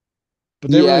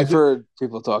 but they yeah, really I've do. heard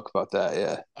people talk about that.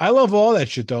 Yeah, I love all that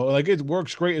shit though. Like it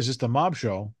works great as just a mob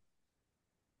show,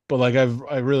 but like I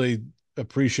really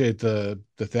appreciate the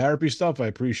therapy stuff. I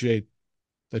appreciate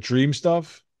the dream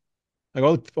stuff. Like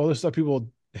all the stuff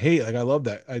people hate. Like I love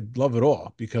that. I love it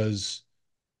all because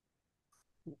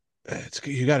it's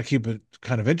you got to keep it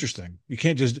kind of interesting. You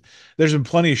can't just. There's been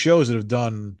plenty of shows that have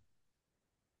done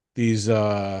these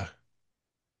the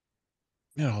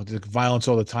violence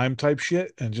all the time type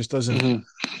shit, and it just doesn't. hmm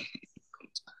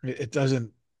It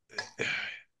doesn't.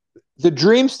 the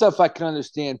dream stuff I can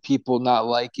understand people not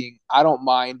liking. I don't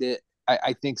mind it.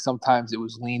 I think sometimes it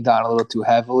was leaned on a little too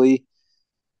heavily.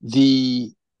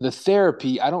 The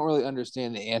therapy, I don't really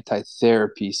understand the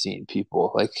anti-therapy scene.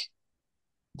 People like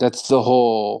that's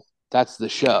the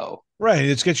show. Right.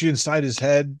 It gets you inside his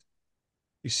head.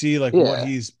 You see like what Yeah,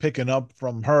 he's picking up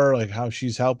from her, like how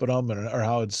she's helping him, and or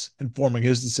how it's informing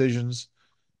his decisions.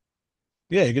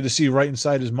 Yeah, you get to see right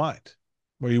inside his mind,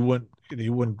 where you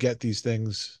wouldn't get these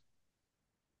things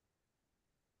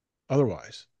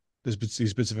otherwise. These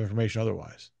bits of information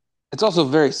otherwise. it's also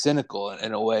very cynical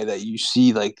in a way that you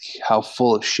see like how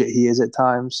full of shit he is at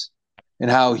times,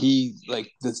 and how he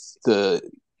like the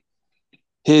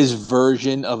his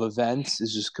version of events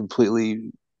is just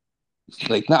completely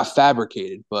like not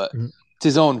fabricated, but Mhm. it's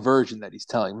his own version that he's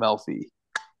telling Melfi.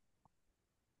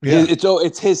 Yeah.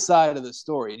 It's his side of the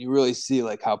story, and you really see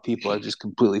like how people are just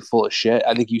completely full of shit.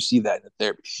 I think you see that in the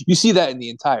therapy. You see that in the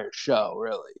entire show.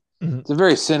 Really, Mhm. it's a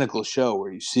very cynical show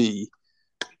where you see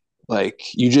like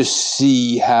you just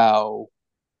see how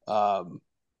um,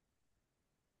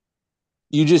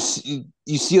 you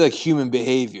see like human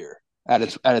behavior at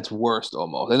its worst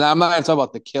almost. And I'm not even talking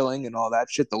about the killing and all that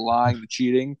shit, the lying, the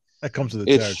cheating. That comes to the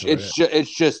territory. Yeah.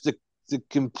 It's just the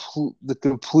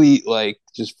complete like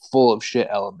just full of shit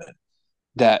element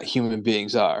that human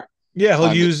beings are Yeah,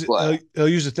 on display. he'll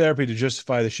use the therapy to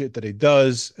justify the shit that he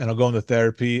does, and he'll go into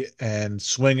therapy and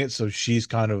swing it. So she's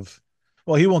kind of,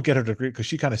 well, he won't get her to agree because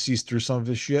she kind of sees through some of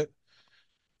his shit.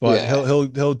 But Yeah,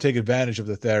 he'll take advantage of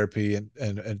the therapy and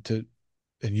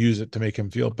use it to make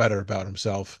him feel better about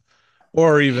himself,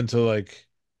 or even to like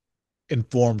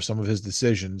inform some of his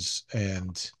decisions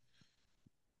and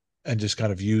just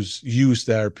kind of use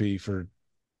therapy for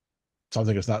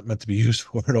something it's not meant to be used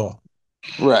for at all.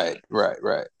 right.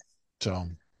 So,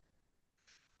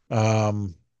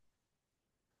 um,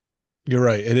 you're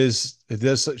right.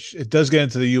 It does get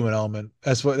into the human element.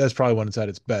 That's probably when it's at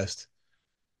its best,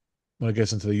 when it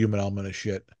gets into the human element of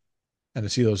shit. And to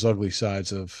see those ugly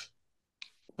sides of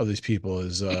these people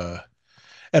is and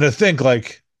to think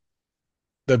like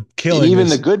the killing Even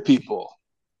the is good people,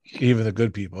 even the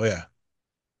good people, yeah.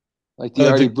 like the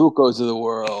Like Artie the Bucos of the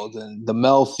world, and the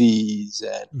Melfis,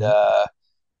 and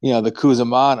mhm, the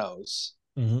Kuzamanos.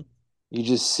 mhm. You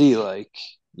just see like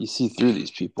you see through these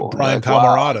The people, and you're Brian like,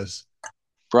 wow, Camaradas.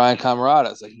 Brian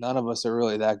Camaradas. Like none of us are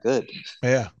really that good.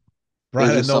 Yeah. Brian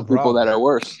There's had just no some people that problem. are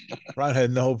worse. Brian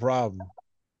had no problem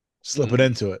slipping Mm,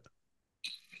 into it.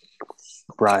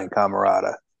 Brian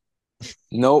Camarada.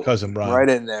 Nope, Cousin Brian. right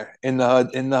in there in the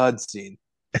HUD scene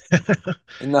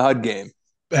in the HUD game.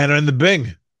 And in the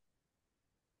Bing.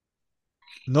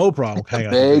 No problem The hanging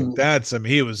out the big, Bing. That's him.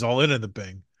 He was all in the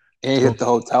Bing. and he hit the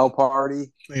hotel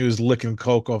party. He was licking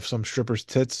coke off some stripper's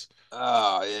tits.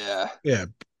 Oh yeah. Yeah,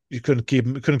 you couldn't keep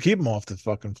him off the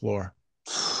fucking floor.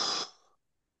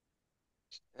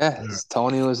 Yeah, Yes,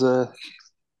 Tony was a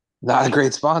not a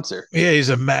great sponsor. yeah, he's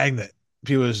a magnet.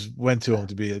 He was went to him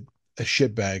to be a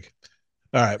shit bag.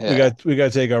 All right, Yeah, we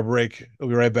got to take our break. We'll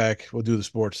be right back. We'll do the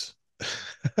sports.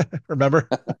 Remember?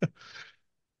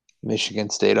 Michigan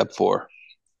stayed up for.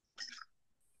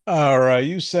 All right,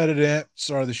 you said it. Ant.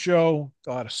 Start of the show. A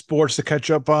lot of sports to catch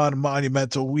up on.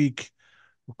 Monumental week.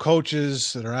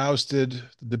 Coaches that are ousted.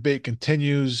 The debate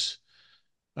continues.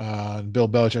 Bill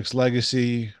Belichick's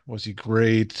legacy. Was he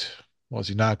great? Was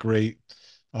he not great?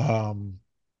 Um,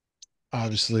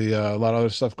 Obviously, a lot of other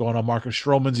stuff going on. Marcus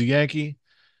Stroman's a Yankee.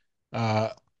 Uh,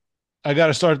 I got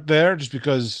to start there just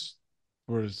because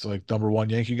we're like number one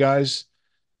Yankee guys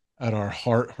at our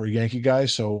heart. We're Yankee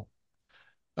guys. So,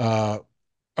 uh,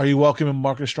 are you welcoming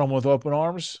Marcus Stroman with open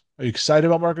arms? Are you excited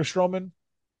about Marcus Stroman?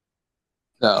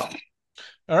 No.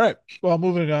 All right. Well,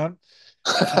 moving on.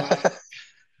 Uh,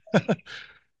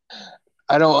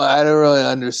 I don't really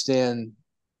understand.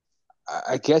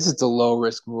 I guess it's a low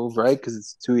risk move, right? Because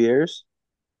it's 2 years.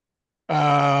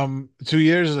 2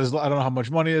 years is I don't know how much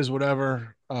money is,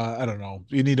 whatever. I don't know.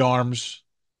 You need arms.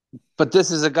 But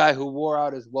this is a guy who wore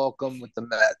out his welcome with the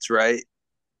Mets, right?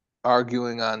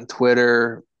 Arguing on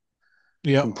Twitter,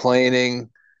 Yep. complaining.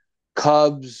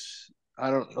 Cubs,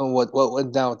 I don't know what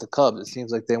went down with the Cubs. It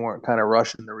seems like they weren't kind of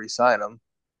rushing to re-sign him.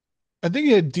 I think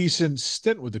he had a decent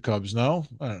stint with the Cubs. No,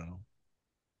 I don't know.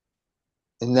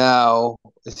 And now,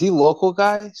 is he local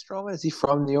guy, Stroman? Is he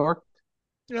from New York?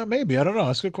 Yeah, maybe. I don't know.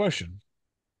 That's a good question.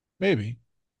 Maybe.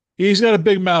 He's got a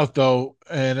big mouth though,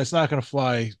 and it's not going to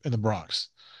fly in the Bronx.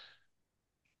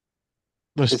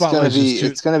 The spotlight's just too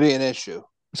It's gonna be an issue.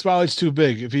 spotlight's too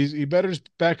big. If he better just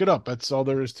back it up. That's all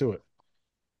there is to it.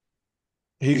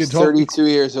 He could He's talk. 32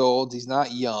 years old. He's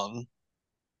not young.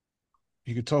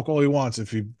 He could talk all he wants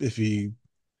if he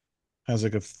has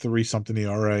like a three something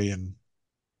ERA and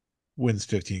wins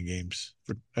 15 games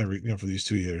for for these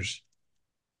 2 years.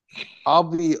 I'll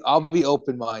be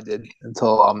open minded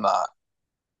until I'm not.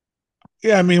 I,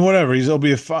 Yeah, I mean whatever. He'll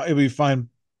be a fine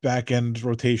back end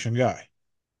rotation guy.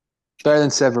 Better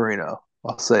than Severino.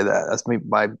 I'll say that. That's me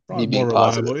Probably more being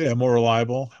positive. reliable. Yeah, more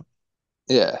reliable.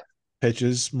 Yeah.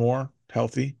 Pitches more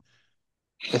healthy.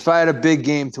 If I had a big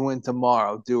game to win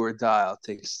tomorrow, do or die, I'll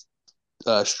take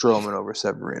Stroman over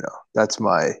Severino. That's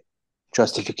my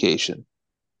justification.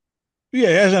 Yeah,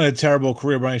 he hasn't had a terrible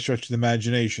career by any stretch of the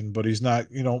imagination, but he's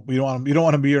not. You don't want him. You don't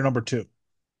want him to be your number two.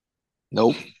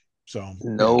 Nope. So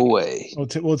No yeah, way.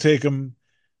 we'll take him.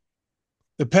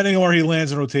 Depending on where he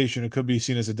lands in rotation, it could be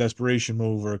seen as a desperation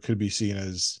move, or it could be seen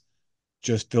as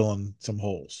just filling some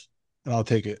holes. And I'll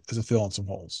take it as a fill in some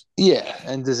holes. Yeah,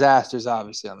 and disaster's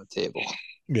obviously on the table.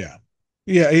 Yeah,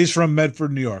 yeah. He's from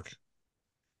Medford, New York.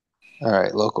 All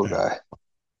right, local Yeah, guy.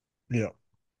 yeah.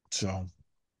 So,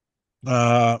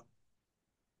 uh,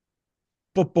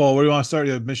 football. Where do you want to start?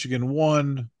 You have Michigan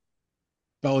one.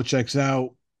 Belichick's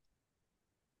out.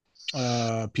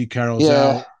 Pete Carroll's Yeah,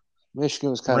 out. Michigan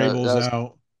was kind of that Vrabel's was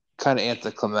out. kind of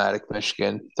anticlimactic.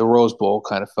 Michigan, the Rose Bowl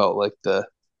kind of felt like the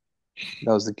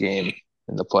that was the game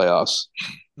in the playoffs.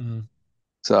 Mhm.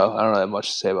 So I don't have much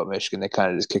to say about Michigan. They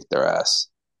kind of just kicked their ass.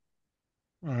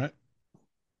 All right.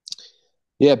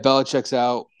 Yeah, Belichick's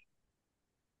out.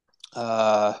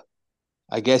 Uh,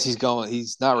 I guess he's going.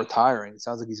 He's not retiring. It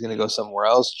sounds like he's going to go somewhere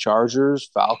else. Chargers,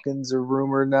 Falcons are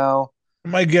rumored now.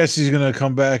 My guess he's going to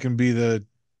come back and be the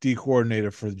D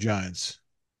coordinator for the Giants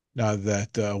now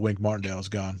that Wink Martindale's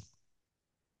gone.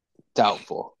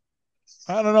 Doubtful.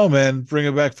 I don't know, man. Bring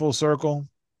it back full circle.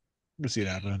 We'll see it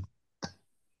happening.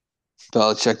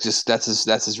 Belichick just that's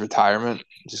his retirement.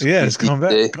 Just Yeah, be just come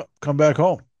back, D. come back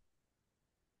home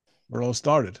where it all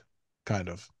started, kind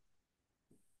of.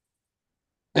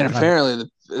 And Kind of.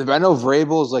 apparently, I know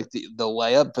Vrabel is like the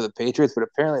layup for the Patriots, but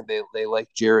apparently they like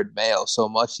Jared Mayo so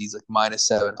much he's like minus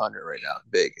 700 right now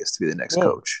in Vegas to be the next Whoa,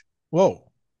 coach.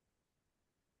 whoa,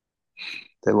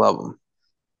 They love him.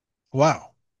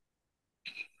 wow.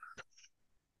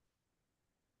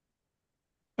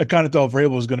 I kind of thought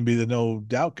Vrabel was going to be the no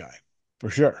doubt guy for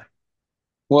sure.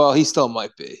 Well, he still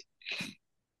might be.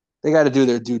 They got to do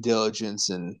their due diligence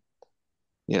and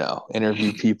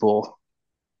interview people,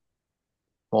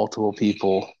 multiple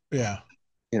people. Yeah,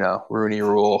 Rooney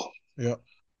Rule, yeah.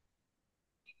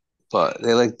 but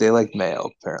they like Mayo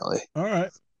apparently. All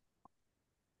right.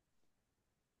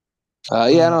 Yeah,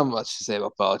 I don't have much to say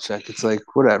about Belichick. It's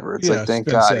like whatever. It's like Yeah, it's thank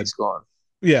been God said. he's gone.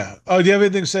 Yeah. Oh, do you have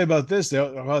anything to say about this?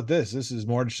 About this? This is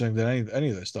more interesting than any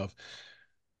of this stuff.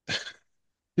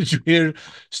 Did you hear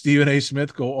Stephen A.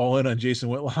 Smith go all in on Jason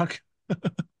Whitlock?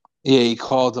 Yeah, he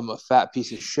called him a fat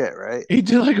piece of shit, right? He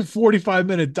did like a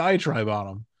 45-minute diatribe on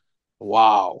him.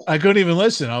 Wow. I couldn't even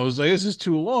listen. I was like, this is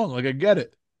too long. Like, I get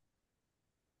it.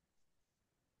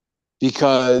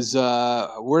 Because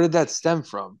where did that stem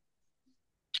from?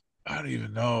 I don't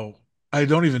even know. I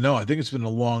don't even know. I think it's been a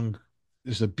long,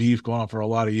 there's a beef going on for a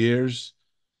lot of years.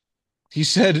 He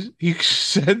said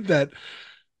that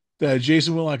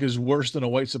Jason Whitlock is worse than a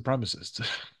white supremacist.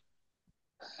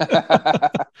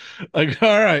 Like,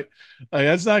 all right, like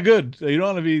that's not good. You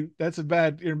don't want to be. That's a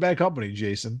bad. You're in bad company,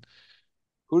 Jason.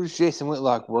 Who does Jason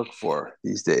Whitlock work for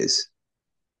these days?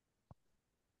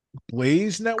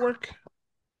 Blaze Network.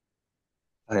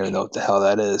 I don't even know what the hell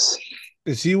that is.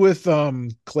 Is he with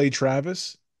Clay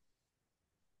Travis?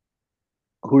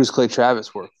 Who does Clay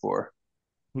Travis work for?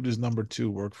 Who does number two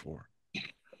work for?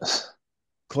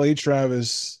 Clay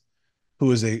Travis,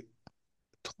 who is a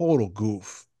total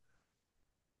goof.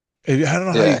 I don't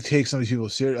know how you Yeah, take some of these people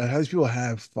serious. How these people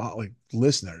have like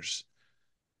listeners.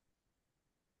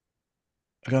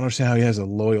 I don't understand how he has a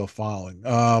loyal following.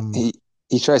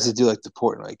 he tries to do like the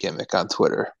Portnoy gimmick on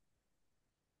Twitter.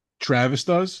 Travis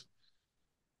does.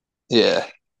 Yeah,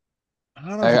 I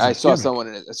don't know if I, it's a I saw gimmick. someone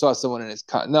in it. I saw someone in his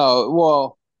no.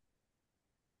 Well,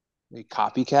 maybe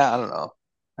copycat. I don't know.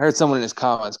 I heard someone in his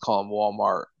comments call him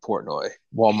Walmart Portnoy.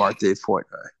 Walmart Dave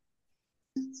Portnoy.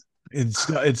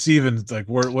 It's even like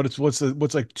what's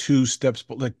like two steps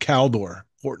like Caldor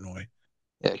Portnoy.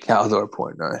 Yeah, Caldor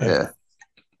Portnoy. Yeah. Yeah,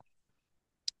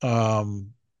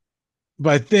 Um,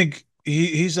 but I think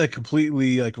he's like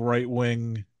completely like right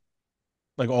wing,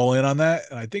 like all in on that,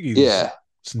 and I think he's yeah.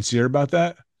 sincere about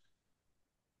that.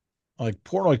 Like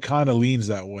Portnoy kind of leans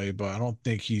that way, but I don't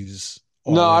think he's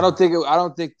No, all in. I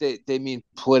don't think they mean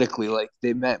politically. Like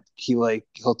they meant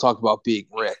he'll talk about being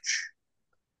rich.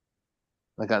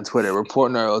 Like on Twitter, where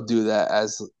Portnoy will do that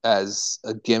as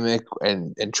a gimmick,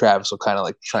 and Travis will kind of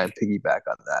like try and piggyback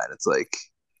on that. It's like,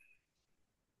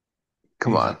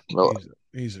 come He's a on, well,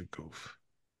 he's a goof.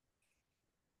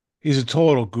 He's a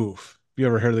total goof. If you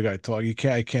ever heard the guy talk, I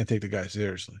can't take the guy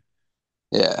seriously.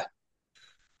 yeah,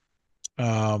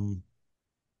 Um,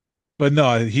 but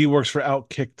no, he works for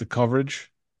Outkick the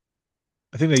coverage.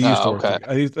 I think they used to Oh, work okay.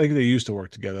 together. I think they used to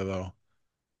work together though.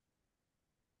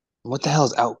 What the hell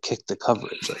is Outkick the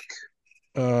coverage like?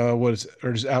 What is it?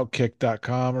 Or is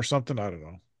outkick.com or something? I don't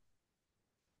know.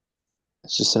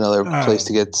 It's just another I place don't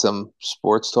to know. get some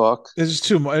sports talk. It's just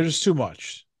too much. It's just too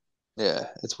much. Yeah,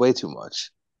 it's way too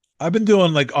much. I've been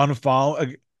doing like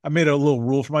unfollow. I made a little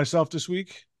rule for myself this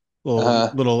week. Uh,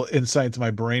 Little insight into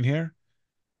my brain here.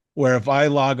 Where if I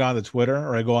log on to Twitter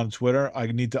or I go on Twitter, I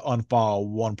need to unfollow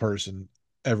one person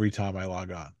every time I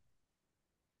log on.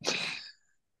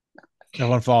 I've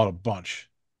unfollowed a bunch.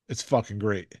 It's fucking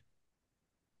great.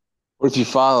 what if you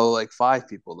follow like five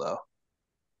people though?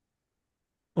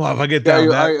 Well, if I get Yeah, down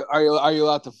that, are you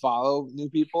allowed to follow new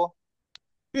people?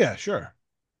 yeah, sure.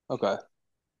 Okay,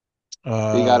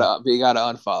 Uh, but you gotta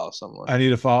unfollow someone. I need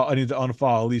to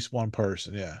unfollow at least one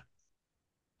person. Yeah,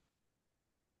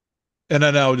 and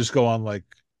then I'll just go on like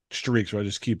streaks where I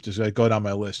just keep just like go down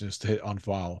my list and just hit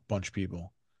unfollow a bunch of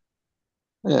people.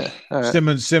 Yeah, all right.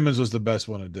 Simmons was the best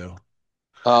one to do.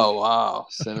 Oh wow,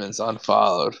 Simmons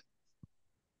unfollowed.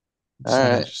 All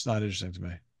right. It's not interesting to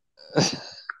me.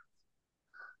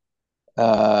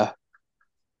 uh,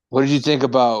 what did you think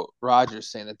about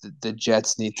Rogers saying that the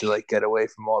Jets need to like get away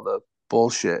from all the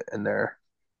bullshit and their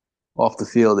off the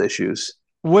field issues?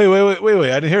 Wait.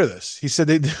 I didn't hear this. He said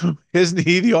they do. Isn't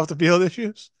he the off the field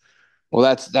issues? Well,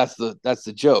 that's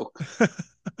the joke.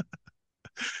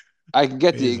 I can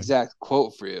get the Amazing. exact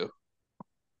quote for you.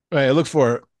 Right, look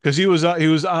for it because he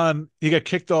got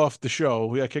kicked off the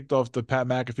show. He got kicked off the Pat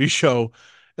McAfee show,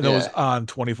 and then was Yeah, on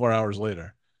 24 hours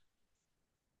later.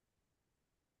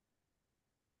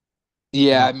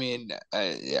 yeah. Uh, I mean,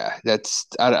 yeah. That's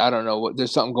I don't know what.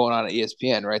 There's something going on at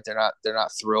ESPN, right? They're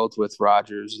not thrilled with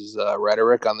Rogers'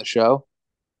 rhetoric on the show.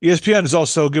 ESPN is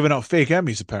also giving out fake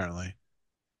Emmys apparently.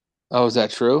 Oh, is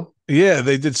that true? Yeah,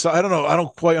 they did. So I don't know. I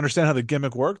don't quite understand how the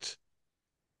gimmick worked,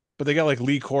 but they got like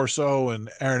Lee Corso and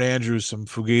Aaron Andrews some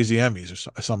Fugazi Emmys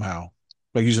somehow,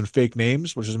 like using fake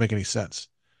names, which doesn't make any sense.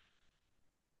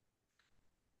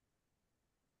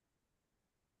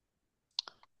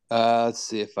 Let's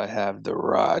see if I have the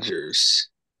Rogers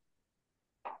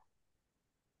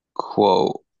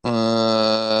quote.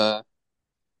 Well,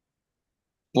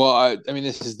 I mean,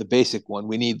 this is the basic one.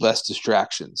 We need less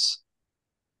distractions.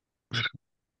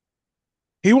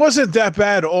 He wasn't that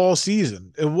bad all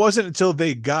season. It wasn't until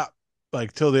they got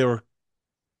like till they were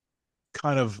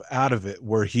kind of out of it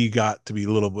where he got to be a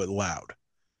little bit loud.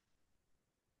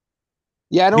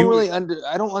 Yeah, He was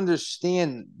I don't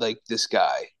understand like this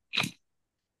guy.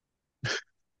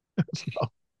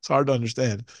 it's hard to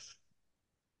understand.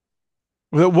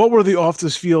 What were the off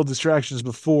this field distractions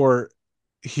before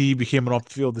he became an off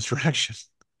the field distraction?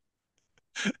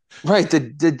 Right,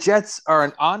 the Jets are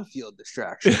an on-field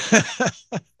distraction.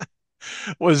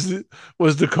 was the,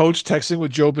 was the coach texting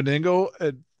with Joe Beningo?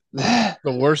 And the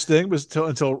the worst thing was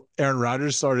until Aaron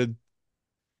Rodgers started.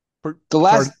 the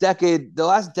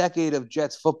last decade of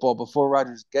Jets football before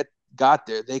Rodgers get got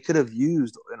there, they could have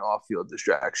used an off-field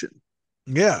distraction.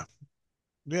 Yeah,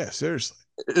 yeah, seriously.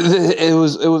 It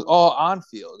was all on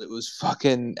field. It was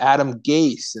fucking Adam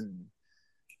Gase and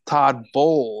Todd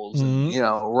Bowles and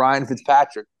Mm-hmm. Ryan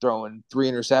Fitzpatrick throwing three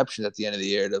interceptions at the end of the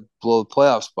year to blow the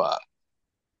playoff spot.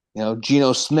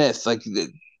 Geno Smith, like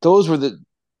those were the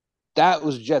that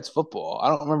was Jets football. I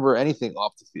don't remember anything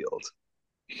off the field.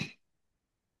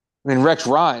 I mean Rex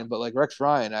Ryan, but like Rex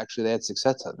Ryan, actually they had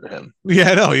success under him.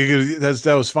 Yeah, no,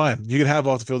 that was fine. You can have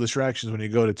off the field distractions when you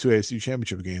go to two AFC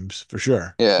championship games for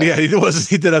sure. Yeah, Yeah,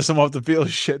 he did have some off the field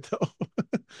shit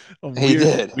though. he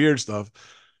did. Weird stuff.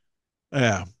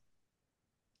 Yeah.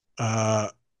 Uh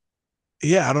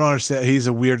yeah, I don't understand. He's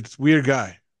a weird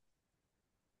guy.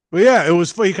 But yeah, it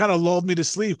was he kind of lulled me to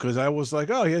sleep because I was like,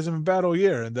 oh, he hasn't been bad all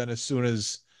year. And then as soon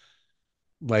as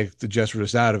like the Jets were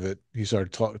just out of it, he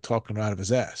started talking out of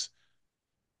his ass.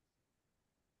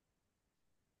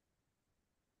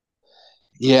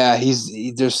 Yeah,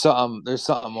 there's something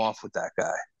off with that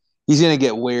guy. He's gonna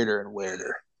get weirder and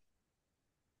weirder.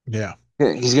 Yeah.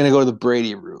 Yeah, he's gonna go to the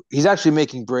Brady route. He's actually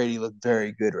making Brady look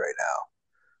very good right now.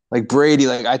 Like Brady,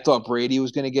 like I thought Brady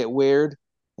was gonna get weird,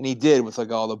 and he did with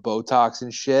like all the Botox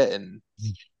and shit, and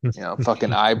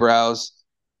fucking eyebrows.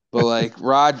 But like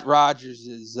Rogers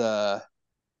is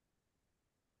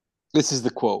this is the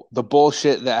quote: "The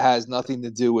bullshit that has nothing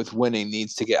to do with winning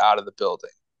needs to get out of the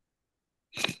building."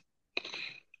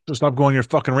 So stop going to your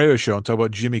fucking radio show and talk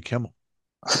about Jimmy Kimmel.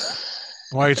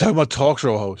 Why are you talking about talk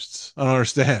show hosts? I don't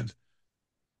understand.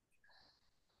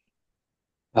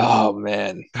 Oh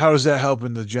man, How does that help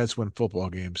in the Jets win football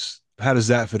games? How does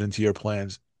that fit into your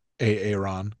plans,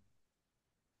 Aaron?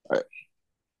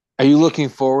 are you looking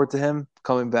forward to him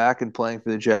coming back and playing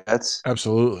for the Jets?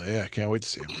 Absolutely. Yeah, I can't wait to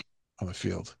see him on the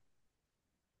field.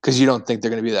 Because you don't think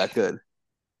they're going to be that good.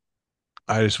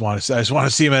 I just want to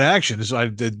see him in action. So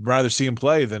I'd rather see him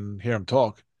play than hear him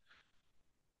talk.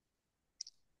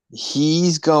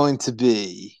 He's going to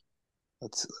be.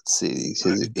 Let's see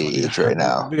his age right I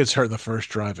hope now. he gets hurt in the first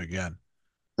drive again.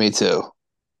 Me too.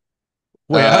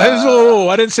 Wait, Uh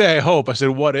I didn't say I hope. I said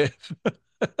what if.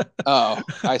 oh,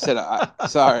 I said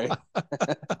sorry.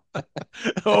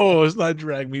 Oh, it's not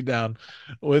drag me down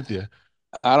with you.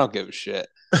 I don't give a shit.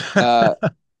 Uh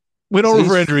We don't so root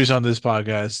for he's injuries on this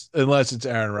podcast unless it's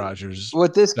Aaron Rodgers'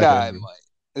 what this second guy injury. might.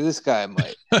 This guy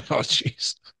might. Oh,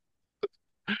 jeez.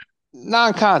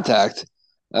 Non-contact.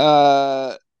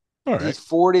 Uh All right. he's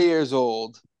 40 years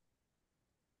old.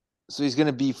 So he's going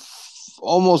to be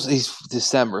almost he's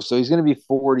December. So he's going to be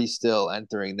 40 still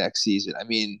entering next season. I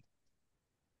mean,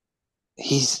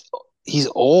 he's he's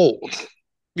old.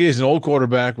 He is an old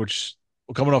quarterback, which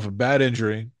coming off a bad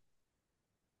injury.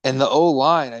 And the O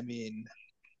line, I mean,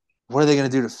 what are they going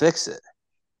to do to fix it?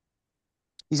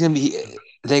 He's going to be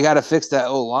they got to fix that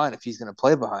O line if he's going to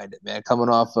play behind it, man. Coming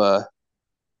off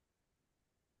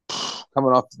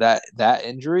that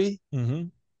injury. Mm-hmm.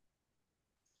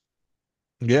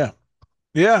 Yeah.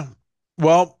 Yeah.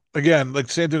 Well, again, like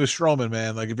same thing with Strowman,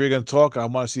 man. Like if you're gonna talk, I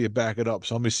want to see you back it up.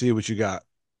 So let me see what you got.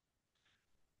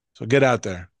 So get out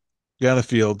there, get on the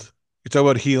field. You talk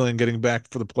about healing, getting back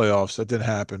for the playoffs. That didn't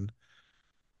happen.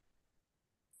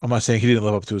 I'm not saying he didn't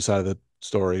live up to his side of the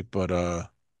story, but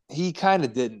He kind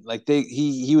of didn't. Like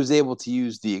he was able to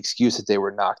use the excuse that they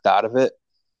were knocked out of it.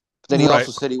 But then he right,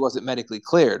 also said he wasn't medically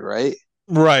cleared, right?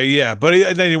 right, yeah.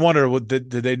 But then you wonder, did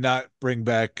they not bring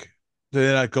back? Did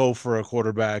they not go for a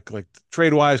quarterback like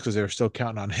trade wise because they were still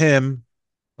counting on him?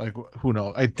 Like who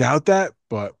knows? I doubt that,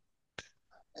 but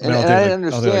I mean, And I didn't I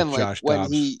don't think like understand like Josh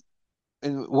Dobbs.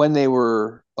 when they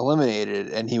were eliminated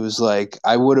and he was like,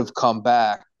 I would have come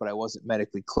back, but I wasn't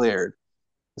medically cleared.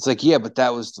 It's like, yeah, but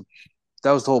that was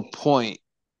the whole point.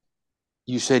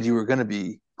 You said you were gonna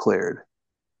be cleared,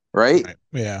 right? Right.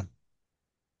 Yeah.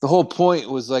 The whole point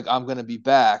was like, I'm gonna be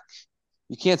back.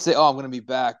 You can't say, oh, I'm gonna be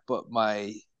back, but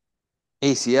my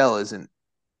ACL isn't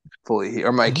fully healed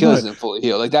or my Achilles Right. isn't fully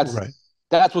healed. Like Right.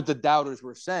 that's what the doubters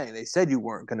were saying. They said you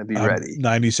weren't gonna be I'm ready.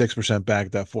 96%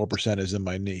 back. That 4% is in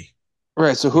my knee.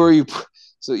 Right. So who Yeah. are you?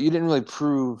 So you didn't really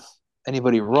prove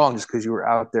anybody wrong just because you were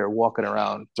out there walking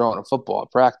around throwing a football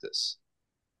at practice.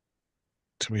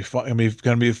 It's gonna be fun. I mean, it's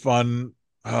gonna be fun.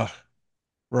 Uh,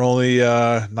 we're only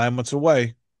 9 months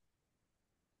away.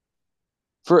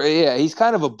 For yeah, he's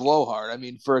kind of a blowhard. I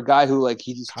mean, for a guy who like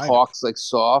he just Kind of. talks like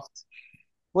soft.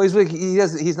 Well, he's like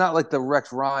he's not like the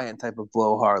Rex Ryan type of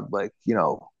blowhard. Like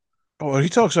Oh, he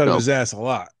talks out you of know his ass a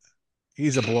lot.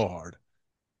 He's a blowhard.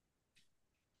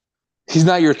 he's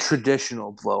not your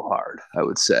traditional blowhard. I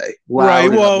would say Right.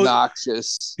 loud and Well,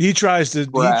 obnoxious, he tries to.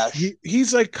 brash.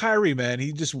 He's like Kyrie, man.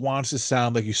 He just wants to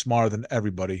sound like he's smarter than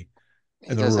everybody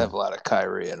He in the does have room. a lot of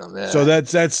Kyrie in him. So Yeah,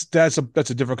 that's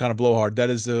a different kind of blowhard. That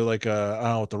is the like I don't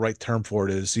know what the right term for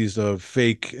it is. He's a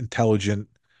fake intelligent,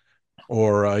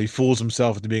 or he fools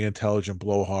himself into being intelligent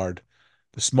blowhard,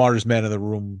 the smartest man in the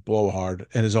room blowhard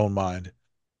in his own mind.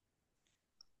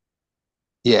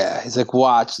 yeah. He's like,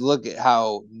 watch, look at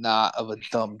how not of a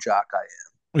dumb jock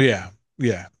I Yeah,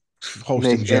 yeah. am.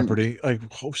 Hosting Jeopardy, like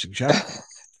hosting Jeopardy.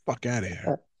 Fuck out of here.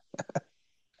 What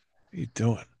are you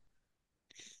doing?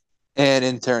 And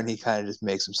in turn, he kind of just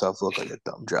makes himself look like a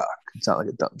dumb jock. It's not like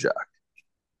a dumb jock.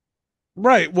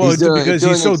 Right. Well, He's because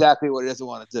doing exactly what he doesn't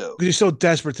want to do. he's so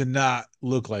desperate to not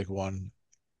look like one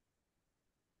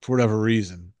for whatever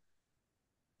reason.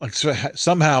 Like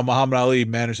somehow Muhammad Ali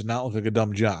managed to not look like a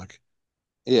dumb jock,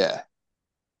 Yeah.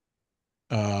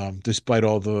 despite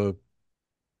all the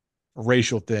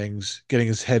racial things, getting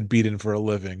his head beaten for a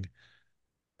living,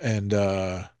 and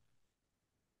oh,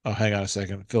 hang on a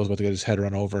second. Phil's about to get his head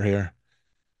run over here.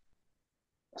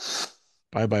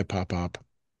 Bye bye, Pop Pop.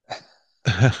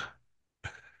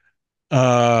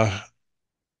 uh,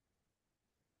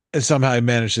 and somehow he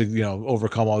managed to,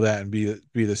 overcome all that and be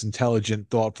this intelligent,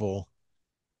 thoughtful.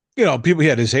 People he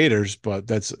had his haters, but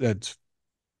that's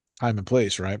time and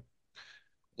place, right?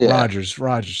 Yeah.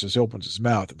 Rogers just opens his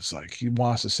mouth and it's like he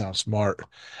wants to sound smart,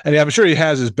 and yeah, I'm sure he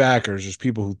has his backers. There's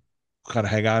people who kind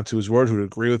of hang on to his word who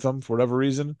agree with him for whatever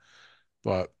reason,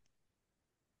 but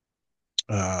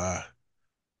uh,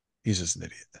 he's just an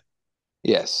idiot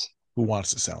Yes. who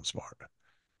wants to sound smart.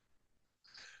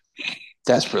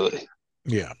 Desperately.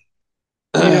 Yeah.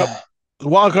 Yep. The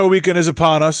wild card weekend is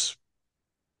upon us.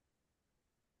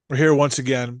 We're here once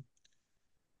again.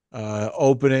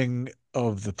 Opening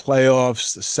of the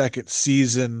playoffs, the second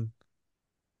season.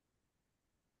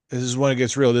 This is when it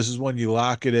gets real. This is when you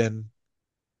lock it in.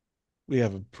 We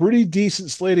have a pretty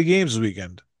decent slate of games this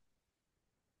weekend.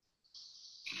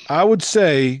 I would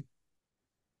say,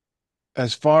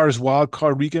 as far as wild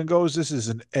card weekend goes, this is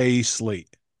an A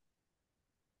slate.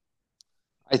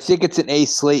 I think it's an A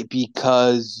slate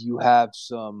because you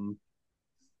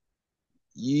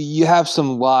have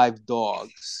some live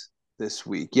dogs this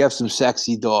week. You have some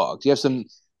sexy dogs. You have some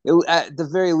at the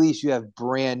very least you have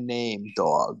brand name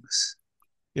dogs.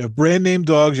 You have brand name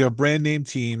dogs. You have brand name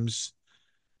teams.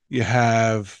 You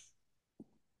have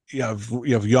you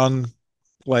have young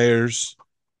players.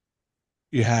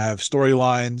 You have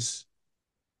storylines.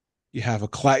 You have a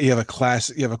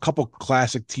couple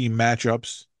classic team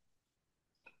matchups.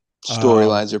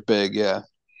 Um, Storylines are big, yeah.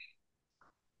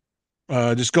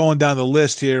 just going down the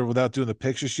list here without doing the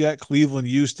pictures yet. Cleveland,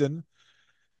 Houston.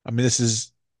 I mean, this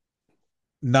is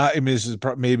not. I mean, this is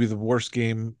maybe the worst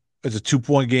game. It's a 2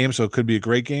 point game, so it could be a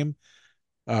great game.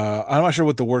 I'm not sure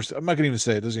what the worst. I'm not gonna even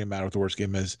say it. Doesn't even matter what the worst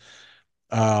game is.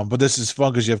 But this is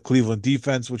fun because you have Cleveland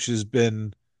defense, which has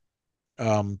been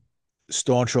um,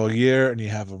 staunch all year, and you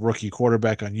have a rookie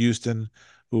quarterback on Houston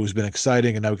who's been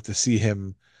exciting, and now we get to see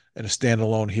him in a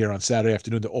standalone here on Saturday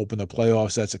afternoon to open the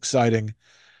playoffs. That's exciting.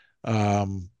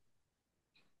 Um,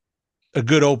 a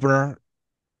good opener,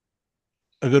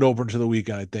 a good opener to the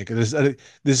weekend, I think.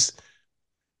 This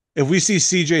if we see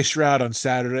CJ Stroud on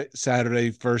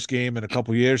Saturday first game in a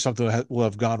couple years, something will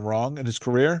have gone wrong in his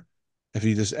career. If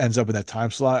he just ends up in that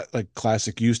time slot, like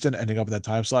classic Houston, ending up in that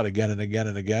time slot again and again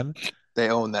and again. They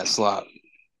own that slot.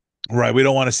 Right. We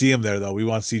don't want to see him there though. We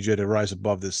want CJ to rise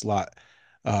above this slot.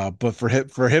 But for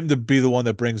him to be the one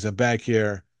that brings them back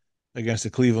here against the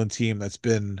Cleveland team that's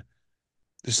been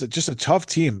just a tough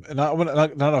team and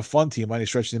not a fun team by any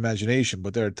stretch of the imagination,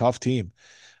 but they're a tough team.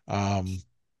 Um,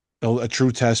 a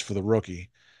true test for the rookie.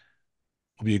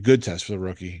 Will be a good test for the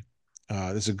rookie.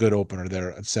 This is a good opener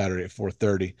there on Saturday at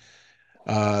 4:30.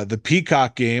 The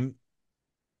Peacock game.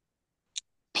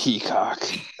 Peacock.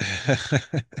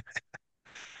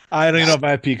 I don't even know if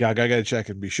I have Peacock. I got to check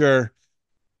and be sure.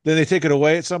 Then they take it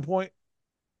away at some point.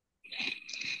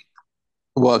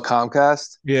 What,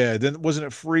 Comcast? Yeah, then wasn't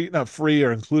it free? Not free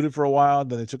or included for a while.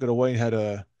 Then they took it away and had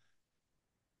to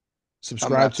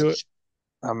I'm gonna subscribe have to to it.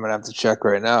 I'm gonna have to check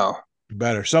right now.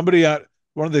 Better. Somebody out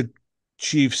one of the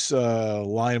Chiefs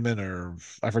linemen or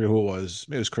I forget who it was.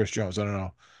 Maybe it was Chris Jones. I don't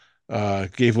know.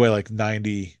 Gave away like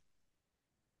 90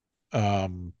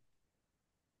 um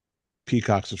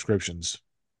Peacock subscriptions.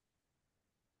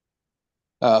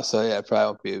 Oh, so yeah, I probably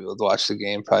won't be able to watch the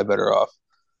game. Probably better off.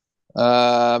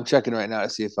 I'm checking right now to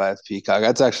see if I have Peacock.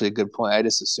 That's actually a good point. I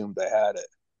just assumed I had it.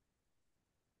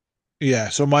 Yeah,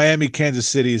 so Miami, Kansas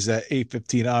City is at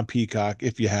 8:15 on Peacock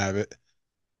if you have it.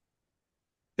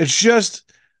 It's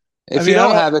just, I If you mean, I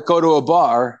don't don't. have it, go to a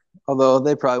bar. Although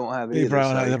they probably won't have it You either,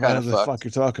 probably so don't you're have, I kind don't of know what the fucked. fuck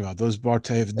you're talking about. Those Barte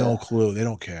have no Yeah. clue. They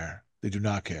don't care. They do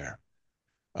not care.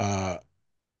 Uh,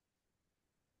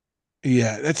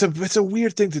 yeah, it's a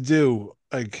weird thing to do.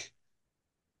 Like,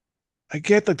 I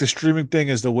get like the streaming thing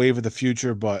is the wave of the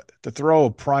future, but to throw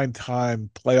a prime time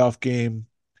playoff game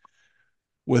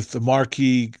with the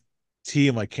marquee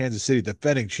team like Kansas City,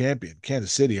 defending champion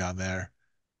Kansas City on there,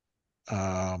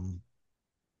 um,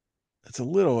 it's a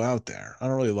little out there. I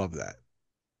don't really love that.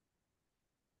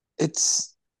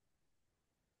 It's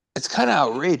it's kind of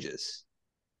outrageous.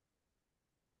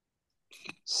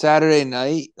 Saturday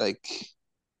night, like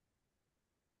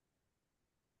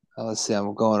let's see,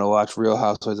 I'm going to watch Real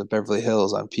Housewives of Beverly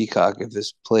Hills on Peacock. If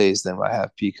this plays, then I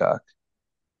have Peacock.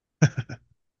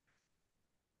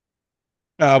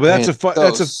 But I that's mean, a it's fun.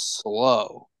 so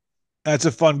slow. That's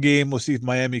a fun game. We'll see if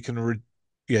Miami can.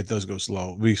 Yeah, it does go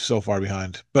slow. We're so far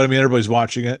behind, but I mean, everybody's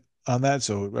watching it on that,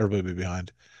 so everybody will be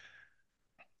behind.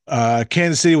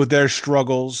 Kansas City with their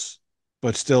struggles,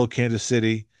 but still Kansas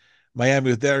City.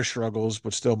 Miami with their struggles,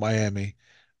 but still Miami.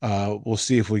 We'll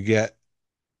see if we get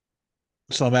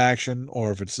some action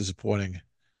or if it's disappointing.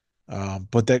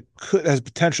 But that could has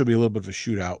potential to be a little bit of a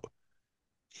shootout.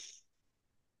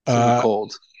 It's gonna be Uh,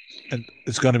 cold. and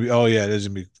it's going to be. Oh yeah, it is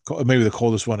going to be maybe the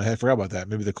coldest one. I forgot about that.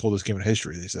 Maybe the coldest game in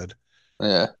history. They said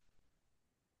Yeah.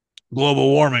 global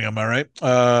warming. Am I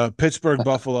right? Pittsburgh,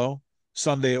 Buffalo,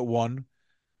 Sunday at 1.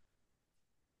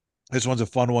 This one's a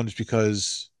fun one just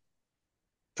because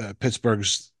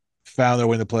Pittsburgh's found their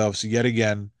way in the playoffs yet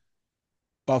again.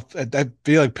 I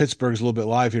feel like Pittsburgh's a little bit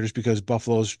live here just because of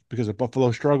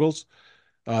Buffalo struggles.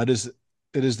 It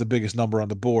is the biggest number on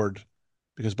the board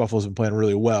because Buffalo's been playing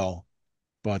really well,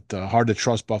 but hard to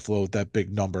trust Buffalo with that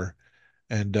big number.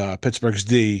 And Pittsburgh's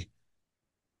D,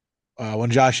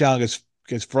 when Josh Allen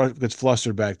gets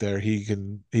flustered back there, he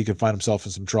can find himself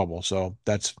in some trouble. So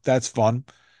that's fun.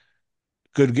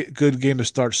 Good game to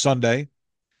start Sunday.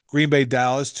 Green Bay,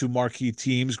 Dallas, two marquee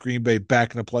teams. Green Bay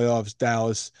back in the playoffs.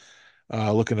 Dallas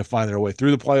looking to find their way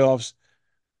through the playoffs.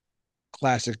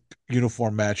 Classic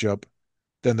uniform matchup.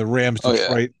 Then the Rams, Oh yeah.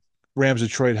 Detroit. Rams,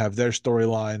 Detroit have their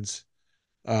storylines.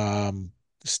 Um,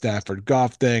 Stafford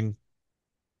Goff thing.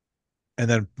 And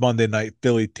then Monday night,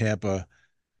 Philly, Tampa,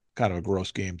 kind of a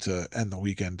gross game to end the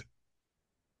weekend.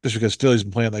 Just because Philly's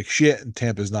been playing like shit and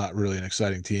Tampa's not really an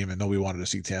exciting team, and nobody wanted to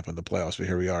see Tampa in the playoffs, but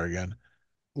here we are again.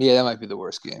 Yeah, that might be the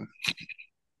worst game.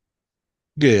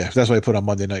 Yeah, that's why I put on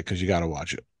Monday night because you got to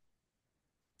watch it.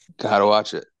 Gotta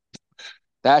watch it.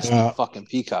 That should be Uh, fucking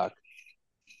Peacock.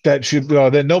 that should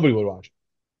then nobody would watch it.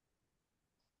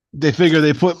 They figure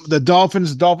they put the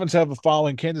Dolphins. The Dolphins have a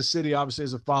following. Kansas City obviously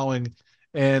has a following,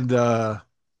 and they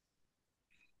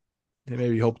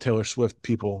maybe hope Taylor Swift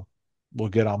people will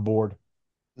get on board.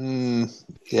 Mm,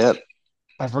 yep.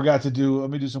 I forgot to do. Let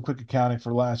me do some quick accounting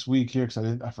for last week here because I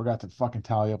didn't. I forgot to fucking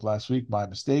tally up last week. My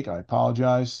mistake. I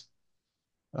apologize.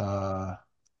 Let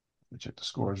me check the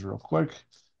scores real quick.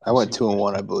 I Let's went see.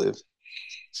 2-1, I believe.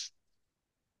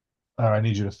 All right, I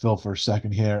need you to fill for a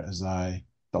second here as I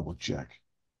double check.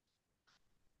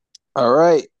 All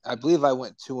right. I believe I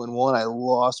went 2-1. I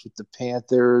lost with the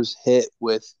Panthers, hit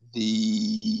with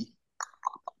the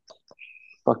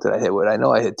fuck did I hit with? I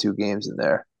know I hit two games in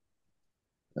there.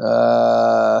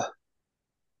 Uh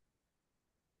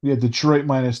We had Detroit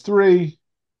 -3,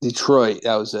 Detroit,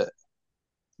 that was it.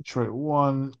 Detroit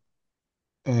 1,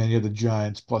 and you had the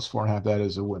Giants +4.5. That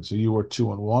is a win. So you were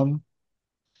 2-1.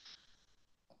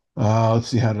 Let's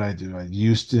see. How did I do? I had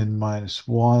Houston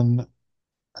 -1.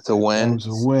 That's a That win. was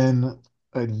a win.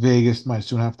 I had Vegas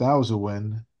 -2.5. That was a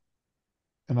win.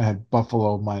 And I had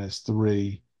Buffalo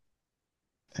 -3.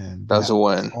 And That was that a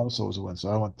win. also was a win. So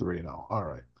I went 3-0. All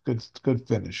right. Good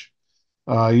finish.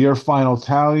 Your final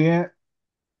tally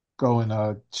going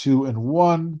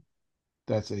 2-1.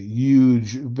 That's a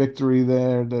huge victory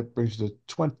there. That brings you to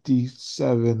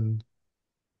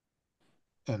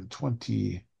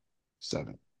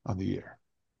 27-27 on the year.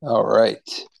 All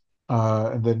right.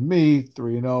 And then me,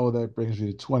 3-0. That brings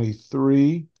me to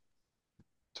 23,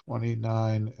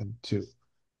 29-2.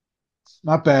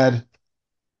 Not bad,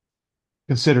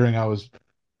 considering I was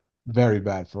very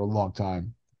bad for a long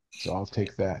time. So I'll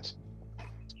take that.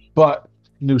 But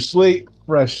new slate,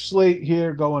 fresh slate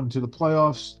here going to the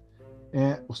playoffs.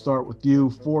 And we'll start with you,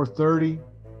 4:30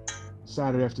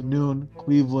 Saturday afternoon,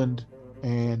 Cleveland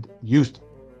and Houston.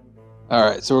 All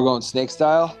right. So we're going snake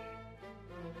style.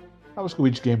 I was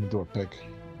going each game into a pick.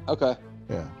 Okay.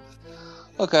 Yeah.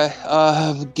 Okay.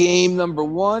 Game number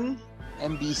one,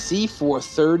 NBC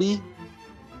 4:30.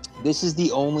 This is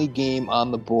the only game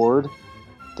on the board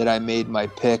that I made my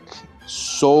pick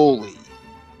solely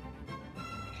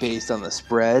based on the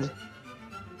spread.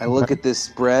 I look at this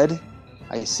spread.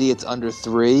 I see it's under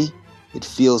 3. It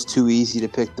feels too easy to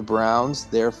pick the Browns.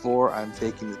 Therefore, I'm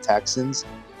taking the Texans.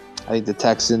 I think the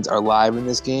Texans are live in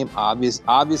this game.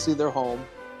 Obviously, they're home.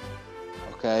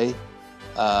 Okay.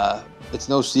 It's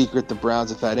no secret the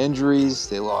Browns have had injuries.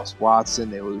 They lost Watson.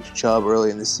 They lose Chubb early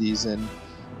in the season.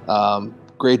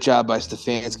 Great job by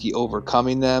Stefanski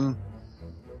overcoming them.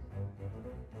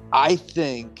 I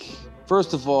think,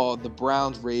 first of all, the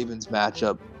Browns-Ravens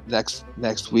matchup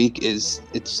next week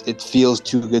it feels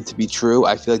too good to be true.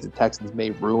 I feel like the Texans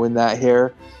may ruin that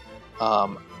here.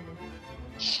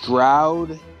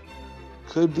 Stroud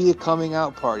could be a coming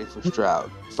out party for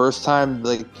Stroud. First time,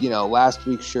 last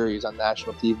week, sure, he was on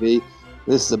national TV.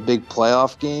 This is a big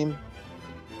playoff game.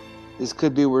 This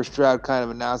could be where Stroud kind of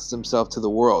announces himself to the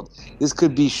world. This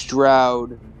could be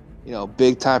Stroud,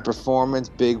 big time performance,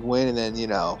 big win, and then,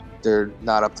 they're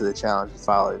not up to the challenge the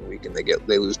following week and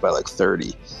they lose by like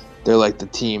 30. They're like the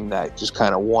team that just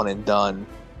kind of one and done,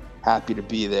 happy to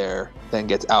be there, then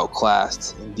gets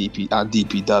outclassed on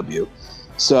DPW.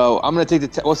 So I'm going to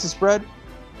take what's the spread?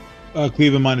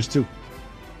 Cleveland -2.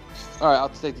 All right, I'll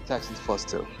take the Texans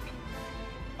 +2.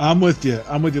 I'm with you.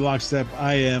 Lockstep.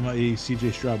 I am a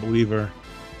CJ Stroud believer.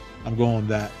 I'm going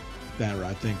that route.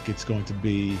 I think it's going to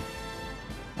be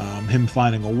him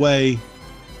finding a way.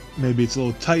 Maybe it's a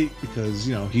little tight because,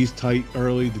 he's tight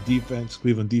early. The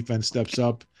Cleveland defense steps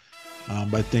up.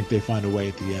 But I think they find a way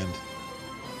at the end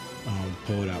to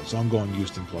pull it out. So I'm going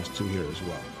Houston +2 here as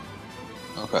well.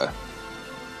 Okay.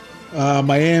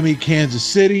 Miami, Kansas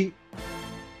City.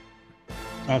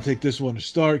 I'll take this one to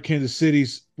start. Kansas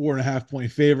City's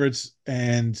 4.5-point favorites,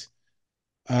 and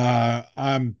I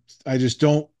just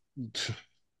don't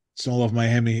love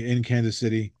Miami in Kansas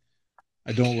City.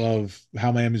 I don't love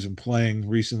how Miami's been playing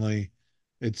recently.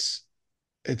 it's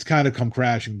it's kind of come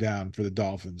crashing down for the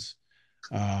Dolphins.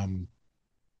 Um,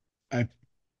 I,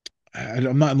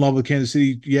 I'm not in love with Kansas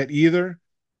City yet either,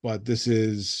 but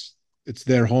it's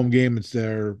their home game. It's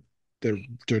their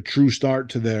their true start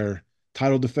to their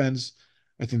title defense.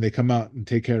 I think they come out and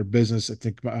take care of business. I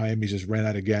think Miami just ran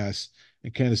out of gas,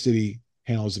 and Kansas City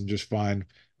handles them just fine.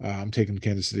 I'm taking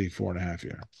Kansas City 4.5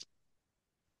 here.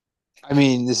 I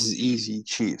mean, this is easy,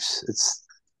 Chiefs. It's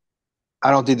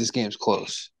I don't think this game's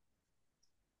close.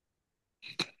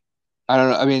 I don't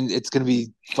know. I mean, it's gonna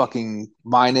be fucking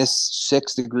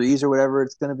 -6 degrees or whatever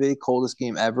it's gonna be, coldest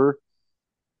game ever.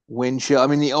 Wind chill. I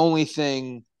mean, the only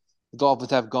thing the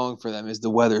Dolphins have going for them is the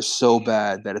weather's so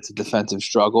bad that it's a defensive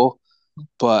struggle.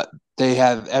 But they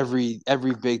have every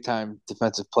big time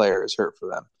defensive player is hurt for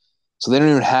them, so they don't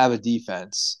even have a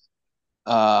defense.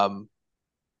 Um,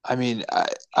 I mean,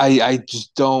 I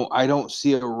just don't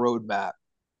see a roadmap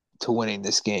to winning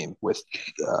this game with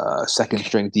second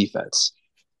string defense.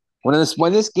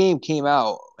 When this game came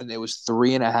out and it was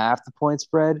 3.5 the point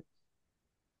spread,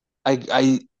 I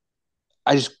I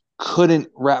I just couldn't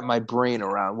wrap my brain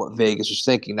around what Vegas was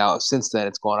thinking. Now since then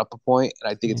it's gone up a point,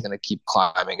 and I think it's Mm. going to keep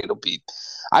climbing. It'll be.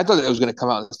 I thought it was going to come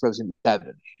out and the spread was going to be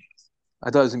 7. I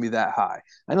thought it was going to be that high.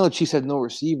 I know the Chiefs had no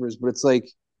receivers, but it's like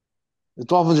the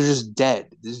Dolphins are just dead.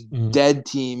 This Mm. dead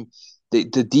team. The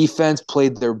defense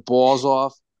played their balls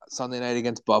off Sunday night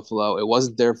against Buffalo. It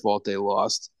wasn't their fault they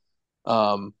lost.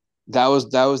 Um, that was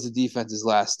the defense's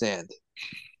last stand.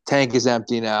 Tank is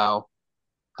empty now.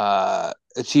 The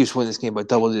Chiefs win this game by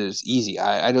double digits easy.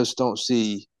 I just don't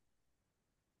see.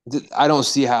 I don't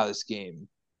see how this game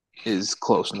is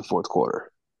close in the fourth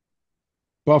quarter.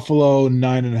 Buffalo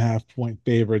 9.5 point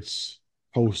favorites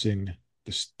hosting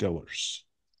the Steelers.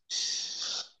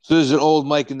 So there's an old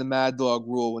Mike and the Mad Dog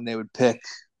rule when they would pick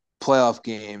playoff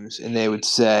games, and they would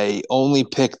say only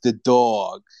pick the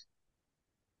dog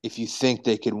if you think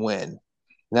they could win. And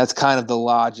that's kind of the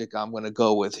logic I'm going to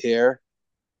go with here.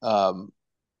 Um,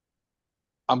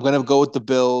 I'm going to go with the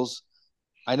Bills.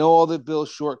 I know all the Bills'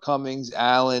 shortcomings.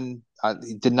 Allen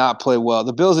he did not play well.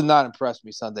 The Bills did not impress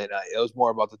me Sunday night. It was more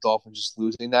about the Dolphins just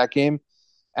losing that game.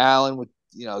 Allen would,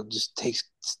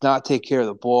 just not take care of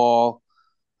the ball.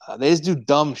 They just do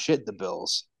dumb shit. The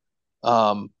Bills.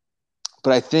 Um,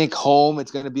 but I think home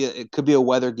it could be a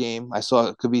weather game. I saw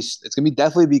it's gonna be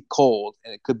definitely be cold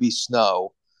and it could be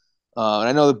snow. And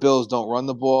I know the Bills don't run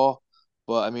the ball,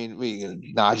 but I mean,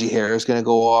 Najee Harris gonna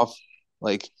go off,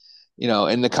 like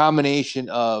and the combination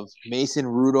of Mason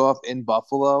Rudolph in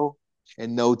Buffalo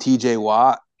and no T.J.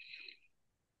 Watt,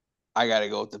 I gotta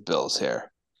go with the Bills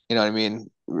here. You know what I mean?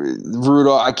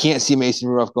 Rudolph, I can't see Mason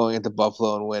Rudolph going into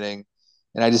Buffalo and winning,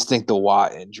 and I just think the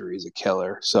Watt injury is a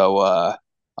killer. So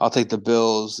I'll take the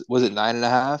Bills. Was it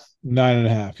 9.5?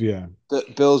 9.5, yeah. The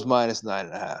Bills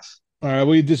 -9.5. All right,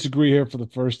 we disagree here for the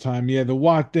first time. Yeah, the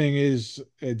Watt thing it's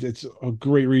a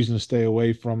great reason to stay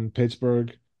away from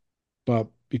Pittsburgh, but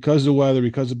because of the weather,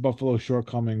 because of Buffalo's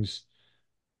shortcomings,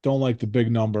 don't like the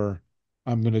big number.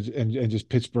 I'm gonna and just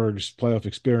Pittsburgh's playoff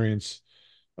experience,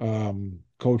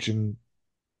 coaching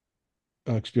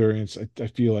experience. I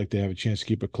feel like they have a chance to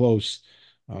keep it close.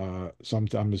 So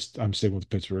I'm sticking with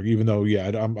Pittsburgh, even though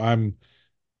yeah, I'm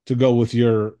to go with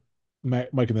your Mike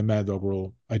and the Mad Dog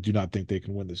rule. I do not think they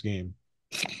can win this game.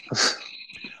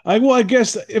 I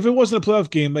guess if it wasn't a playoff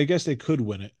game, I guess they could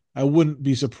win it. I wouldn't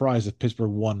be surprised if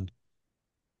Pittsburgh won.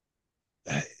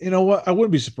 You know what? I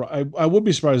wouldn't be surprised. I would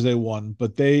be surprised they won,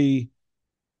 but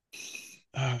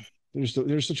uh,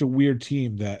 there's such a weird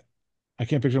team that I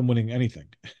can't picture them winning anything.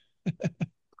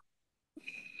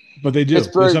 But they do.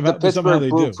 Pittsburgh, the But somehow Pittsburgh they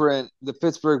do. blueprint, the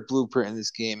Pittsburgh blueprint in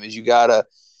this game is you gotta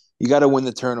win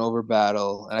the turnover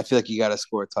battle, and I feel like you gotta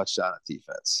score a touchdown on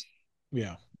defense.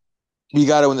 Yeah. You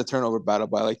gotta win the turnover battle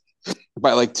by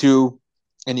like 2,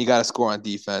 and you gotta score on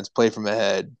defense, play from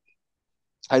ahead.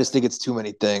 I just think it's too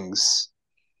many things.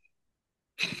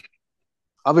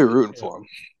 I'll be rooting Yeah. for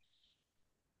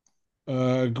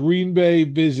him. Green Bay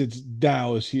visits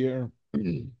Dallas here.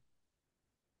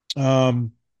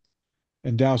 Um,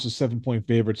 and Dallas is 7 point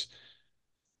favorites.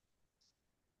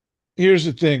 Here's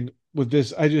the thing with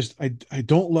this. I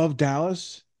don't love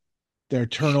Dallas. Their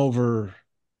turnover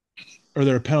or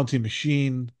they're a penalty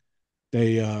machine.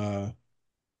 They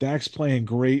Dak's playing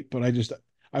great, but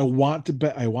I want to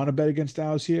bet against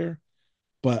Dallas here,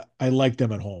 but I like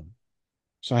them at home.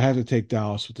 So I have to take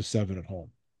Dallas with the 7 at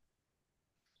home.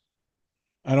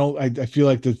 I feel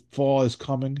like the fall is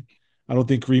coming. I don't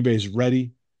think Green Bay is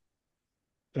ready.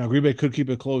 Now Green Bay could keep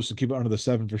it close and keep it under the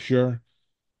 7 for sure,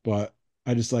 but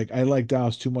I like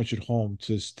Dallas too much at home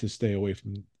to stay away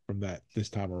from that this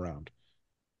time around.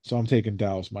 So I'm taking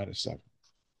Dallas -7.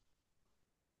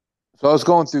 So I was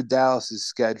going through Dallas's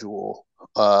schedule,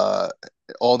 uh,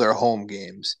 all their home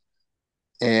games,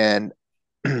 and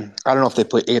I don't know if they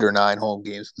play 8 or 9 home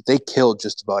games, but they killed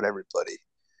just about everybody.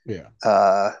 Yeah.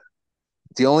 Uh,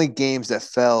 the only games that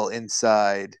fell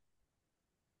inside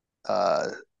uh,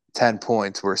 10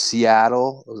 points were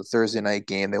Seattle. It was a Thursday night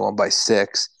game. They won by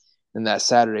 6. And that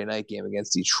Saturday night game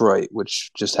against Detroit,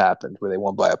 which just happened, where they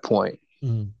won by a point.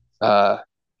 Mm. Uh,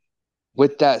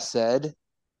 with that said,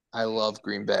 I love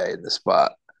Green Bay in the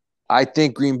spot. I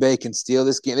think Green Bay can steal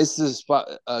this game. This is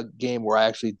a game where I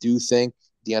actually do think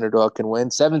the underdog can win.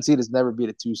 7 seed has never beat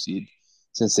a 2 seed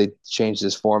since they changed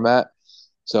this format.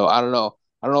 So I don't know.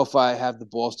 I don't know if I have the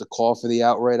balls to call for the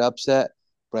outright upset,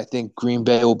 but I think Green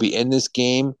Bay will be in this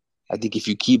game. I think if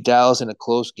you keep Dallas in a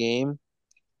close game,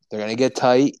 they're going to get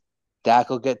tight. Dak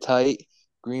will get tight.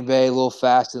 Green Bay a little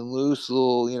fast and loose, a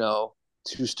little,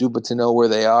 too stupid to know where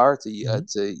they are. Mm-hmm.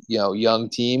 It's a young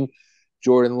team.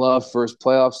 Jordan Love first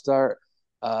playoff start.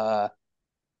 Uh,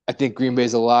 I think Green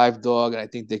Bay's a live dog, and I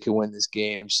think they can win this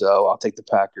game. So I'll take the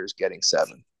Packers getting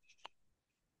 7.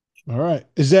 All right.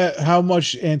 Is that how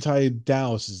much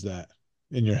anti-Dallas is that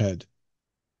in your head?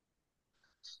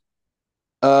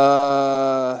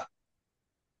 Uh,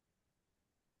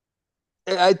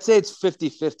 I'd say it's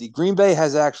 50-50. Green Bay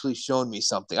has actually shown me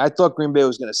something. I thought Green Bay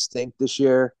was going to stink this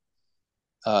year.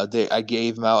 I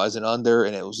gave them out as an under,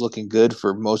 and it was looking good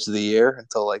for most of the year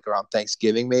until like around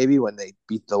Thanksgiving, maybe when they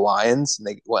beat the Lions and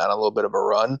they went on a little bit of a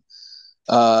run.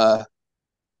 Uh,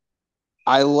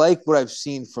 I like what I've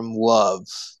seen from Love.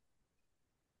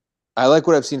 I like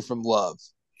what I've seen from Love,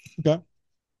 Okay.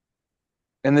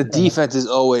 and the Fair enough. defense is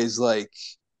always like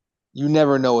you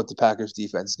never know what the Packers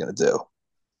defense is going to do,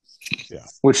 Yeah.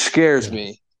 which scares Yeah.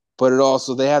 me. But it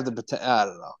also they have the potential. I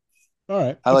don't know. All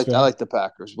right. I That's like I fair. like the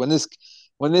Packers. When this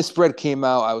spread came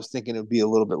out, I was thinking it would be a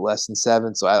little bit less than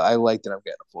 7, so I like that I'm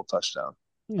getting a full touchdown.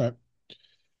 All right.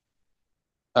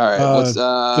 All right, Uh, what's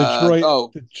Detroit,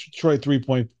 oh Detroit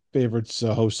 3-point favorites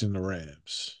hosting the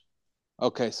Rams.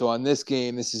 okay, so on this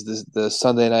game, this is the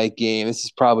Sunday night game. This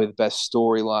is probably the best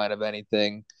storyline of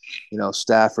anything.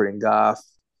 Stafford and Goff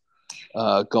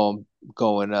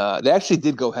going they actually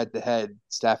did go head to head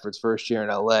Stafford's first year in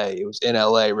LA. It was in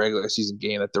LA regular season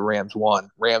game that the Rams won.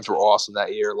 Rams were awesome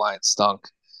that year. Lions stunk.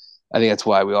 I think that's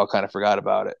why we all kind of forgot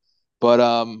about it. But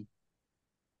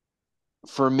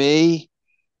for me,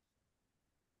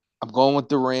 I'm going with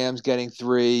the Rams getting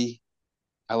 3.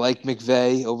 I like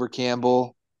McVay over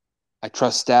Campbell. I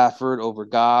trust Stafford over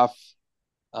Goff.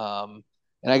 And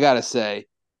I gotta say,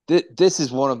 this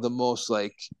is one of the most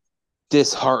like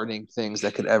disheartening things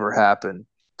that could ever happen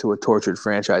to a tortured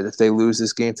franchise. If they lose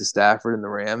this game to Stafford and the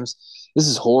Rams, this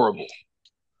is horrible.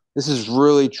 This is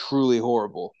really, truly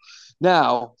horrible.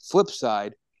 Now, flip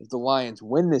side, if the Lions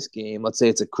win this game, let's say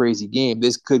it's a crazy game,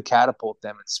 this could catapult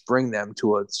them and spring them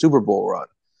to a Super Bowl run.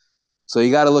 So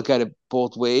you got to look at it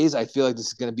both ways. I feel like this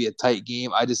is going to be a tight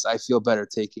game. I feel better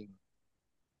taking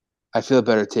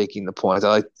the points.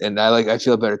 I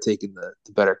feel better taking the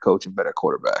better coach and better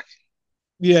quarterback.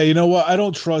 Yeah, you know what? I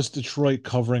don't trust Detroit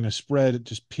covering a spread,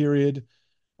 just period.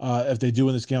 If they do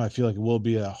in this game, I feel like it will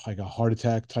be a heart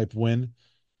attack type win.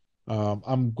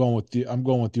 I'm going with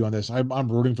you on this.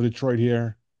 I'm rooting for Detroit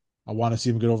here. I want to see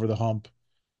them get over the hump.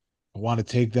 I want to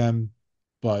take them,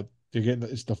 but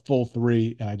it's the full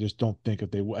 3, and I just don't think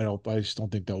if they I just don't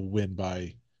think they'll win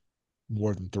by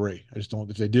more than 3. I just don't.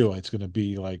 If they do, it's going to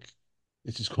be like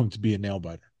it's just going to be a nail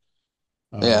biter.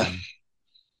 Yeah. Um,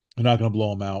 they're not going to blow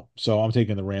them out, so I'm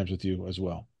taking the Rams with you as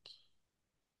well.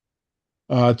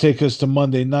 Take us to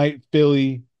Monday night.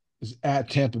 Philly is at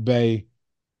Tampa Bay.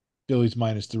 Philly's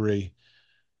 -3.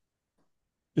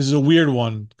 This is a weird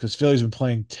one because Philly's been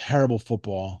playing terrible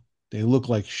football. They look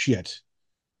like shit.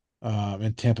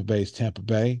 And Tampa Bay is Tampa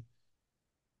Bay.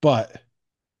 But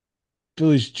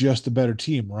Philly's just a better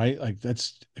team, right? Like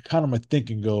that's kind of my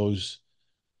thinking goes.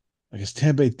 Like is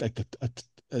Tampa Bay like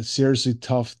a seriously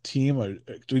tough team, or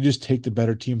do we just take the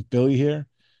better team, Philly here?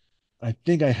 I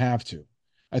think I have to.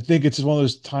 I think it's one of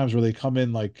those times where they come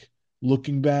in like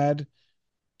looking bad,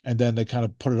 and then they kind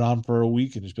of put it on for a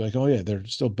week and just be like, oh yeah, they're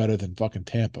still better than fucking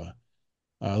Tampa.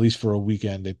 At least for a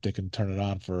weekend, they can turn it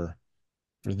on for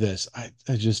this. I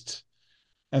just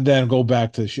and then go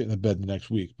back to shit in the bed the next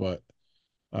week. But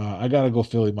I gotta go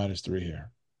Philly -3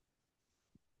 here.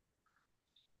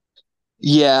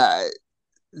 Yeah,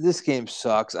 this game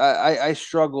sucks. I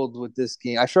struggled with this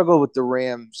game. I struggled with the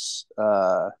Rams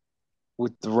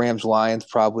Lions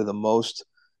probably the most.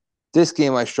 This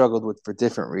game I struggled with for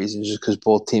different reasons, just because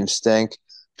both teams stink.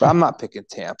 But I'm not picking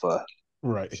Tampa.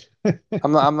 Right.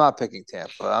 I'm not picking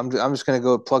Tampa. I'm just gonna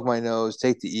go plug my nose,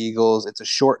 take the Eagles. It's a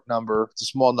short number. It's a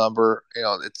small number.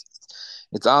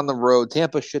 It's on the road.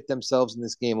 Tampa shit themselves in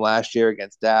this game last year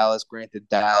against Dallas. Granted,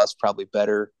 Dallas probably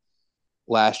better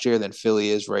last year than Philly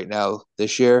is right now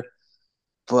this year.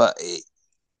 But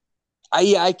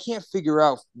I can't figure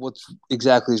out what's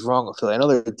exactly is wrong with Philly. I know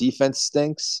their defense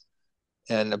stinks,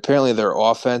 and apparently their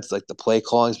offense, like the play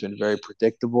calling, has been very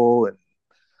predictable. And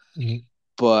Mhm.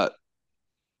 but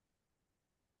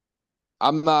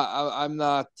I'm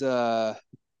not.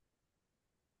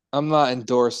 I'm not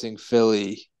endorsing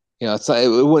Philly. It's not. It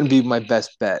wouldn't be my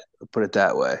best bet. Put it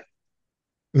that way.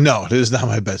 No, it is not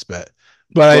my best bet.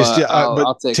 But I But still, I'll but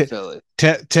I'll take Philly.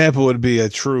 Tampa would be a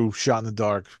true shot in the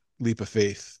dark leap of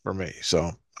faith for me.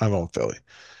 So I'm on Philly.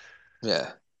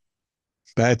 Yeah.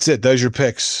 That's it. Those are your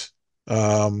picks.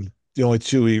 The only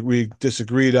two we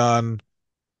disagreed on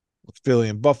was Philly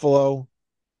and Buffalo,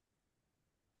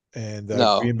 and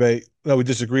No. Green Bay. No, we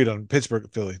disagreed on Pittsburgh,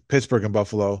 Philly, Pittsburgh and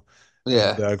Buffalo, and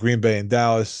Yeah. Green Bay and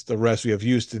Dallas. The rest we have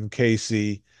Houston,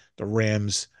 KC, the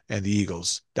Rams, and the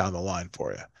Eagles down the line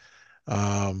for you.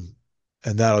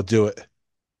 And that'll do it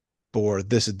for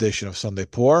this edition of Sunday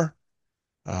Pour.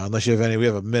 Unless you have any, we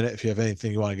have a minute. If you have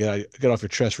anything you want to get off your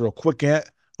chest real quick, Ant.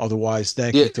 Otherwise,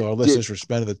 thank Yeah. you to our Yeah. listeners for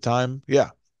spending the time.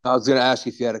 Yeah. I was gonna ask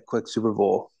you if you had a quick Super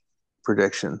Bowl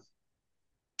prediction.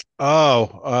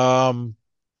 Oh,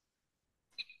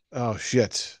 oh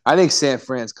shit. I think San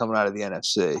Fran's coming out of the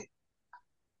NFC.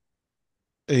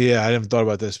 Yeah, I haven't thought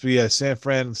about this, but yeah, San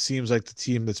Fran seems like the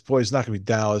team that's poised. It's not going to be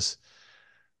Dallas.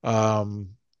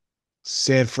 Um,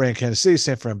 San Fran, Kansas City,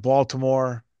 San Fran,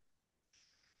 Baltimore.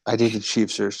 I think the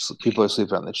Chiefs are people are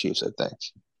sleeping on the Chiefs. I think.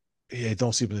 Yeah,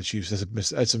 don't sleep in the Chiefs.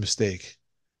 That's a mistake.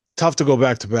 Tough to go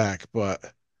back to back, but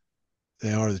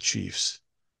they are the Chiefs.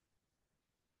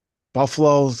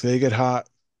 Buffalo, they get hot.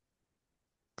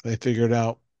 They figure it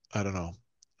out. I don't know.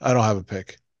 I don't have a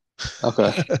pick.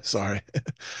 Okay. Sorry.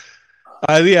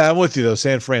 Yeah, I'm with you though.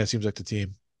 San Fran seems like the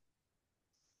team.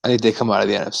 I think they come out of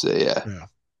the NFC. Yeah. Yeah.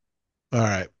 All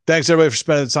right. Thanks everybody for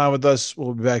spending the time with us.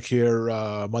 We'll be back here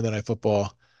Monday Night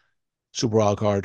Football, Super Wild Card.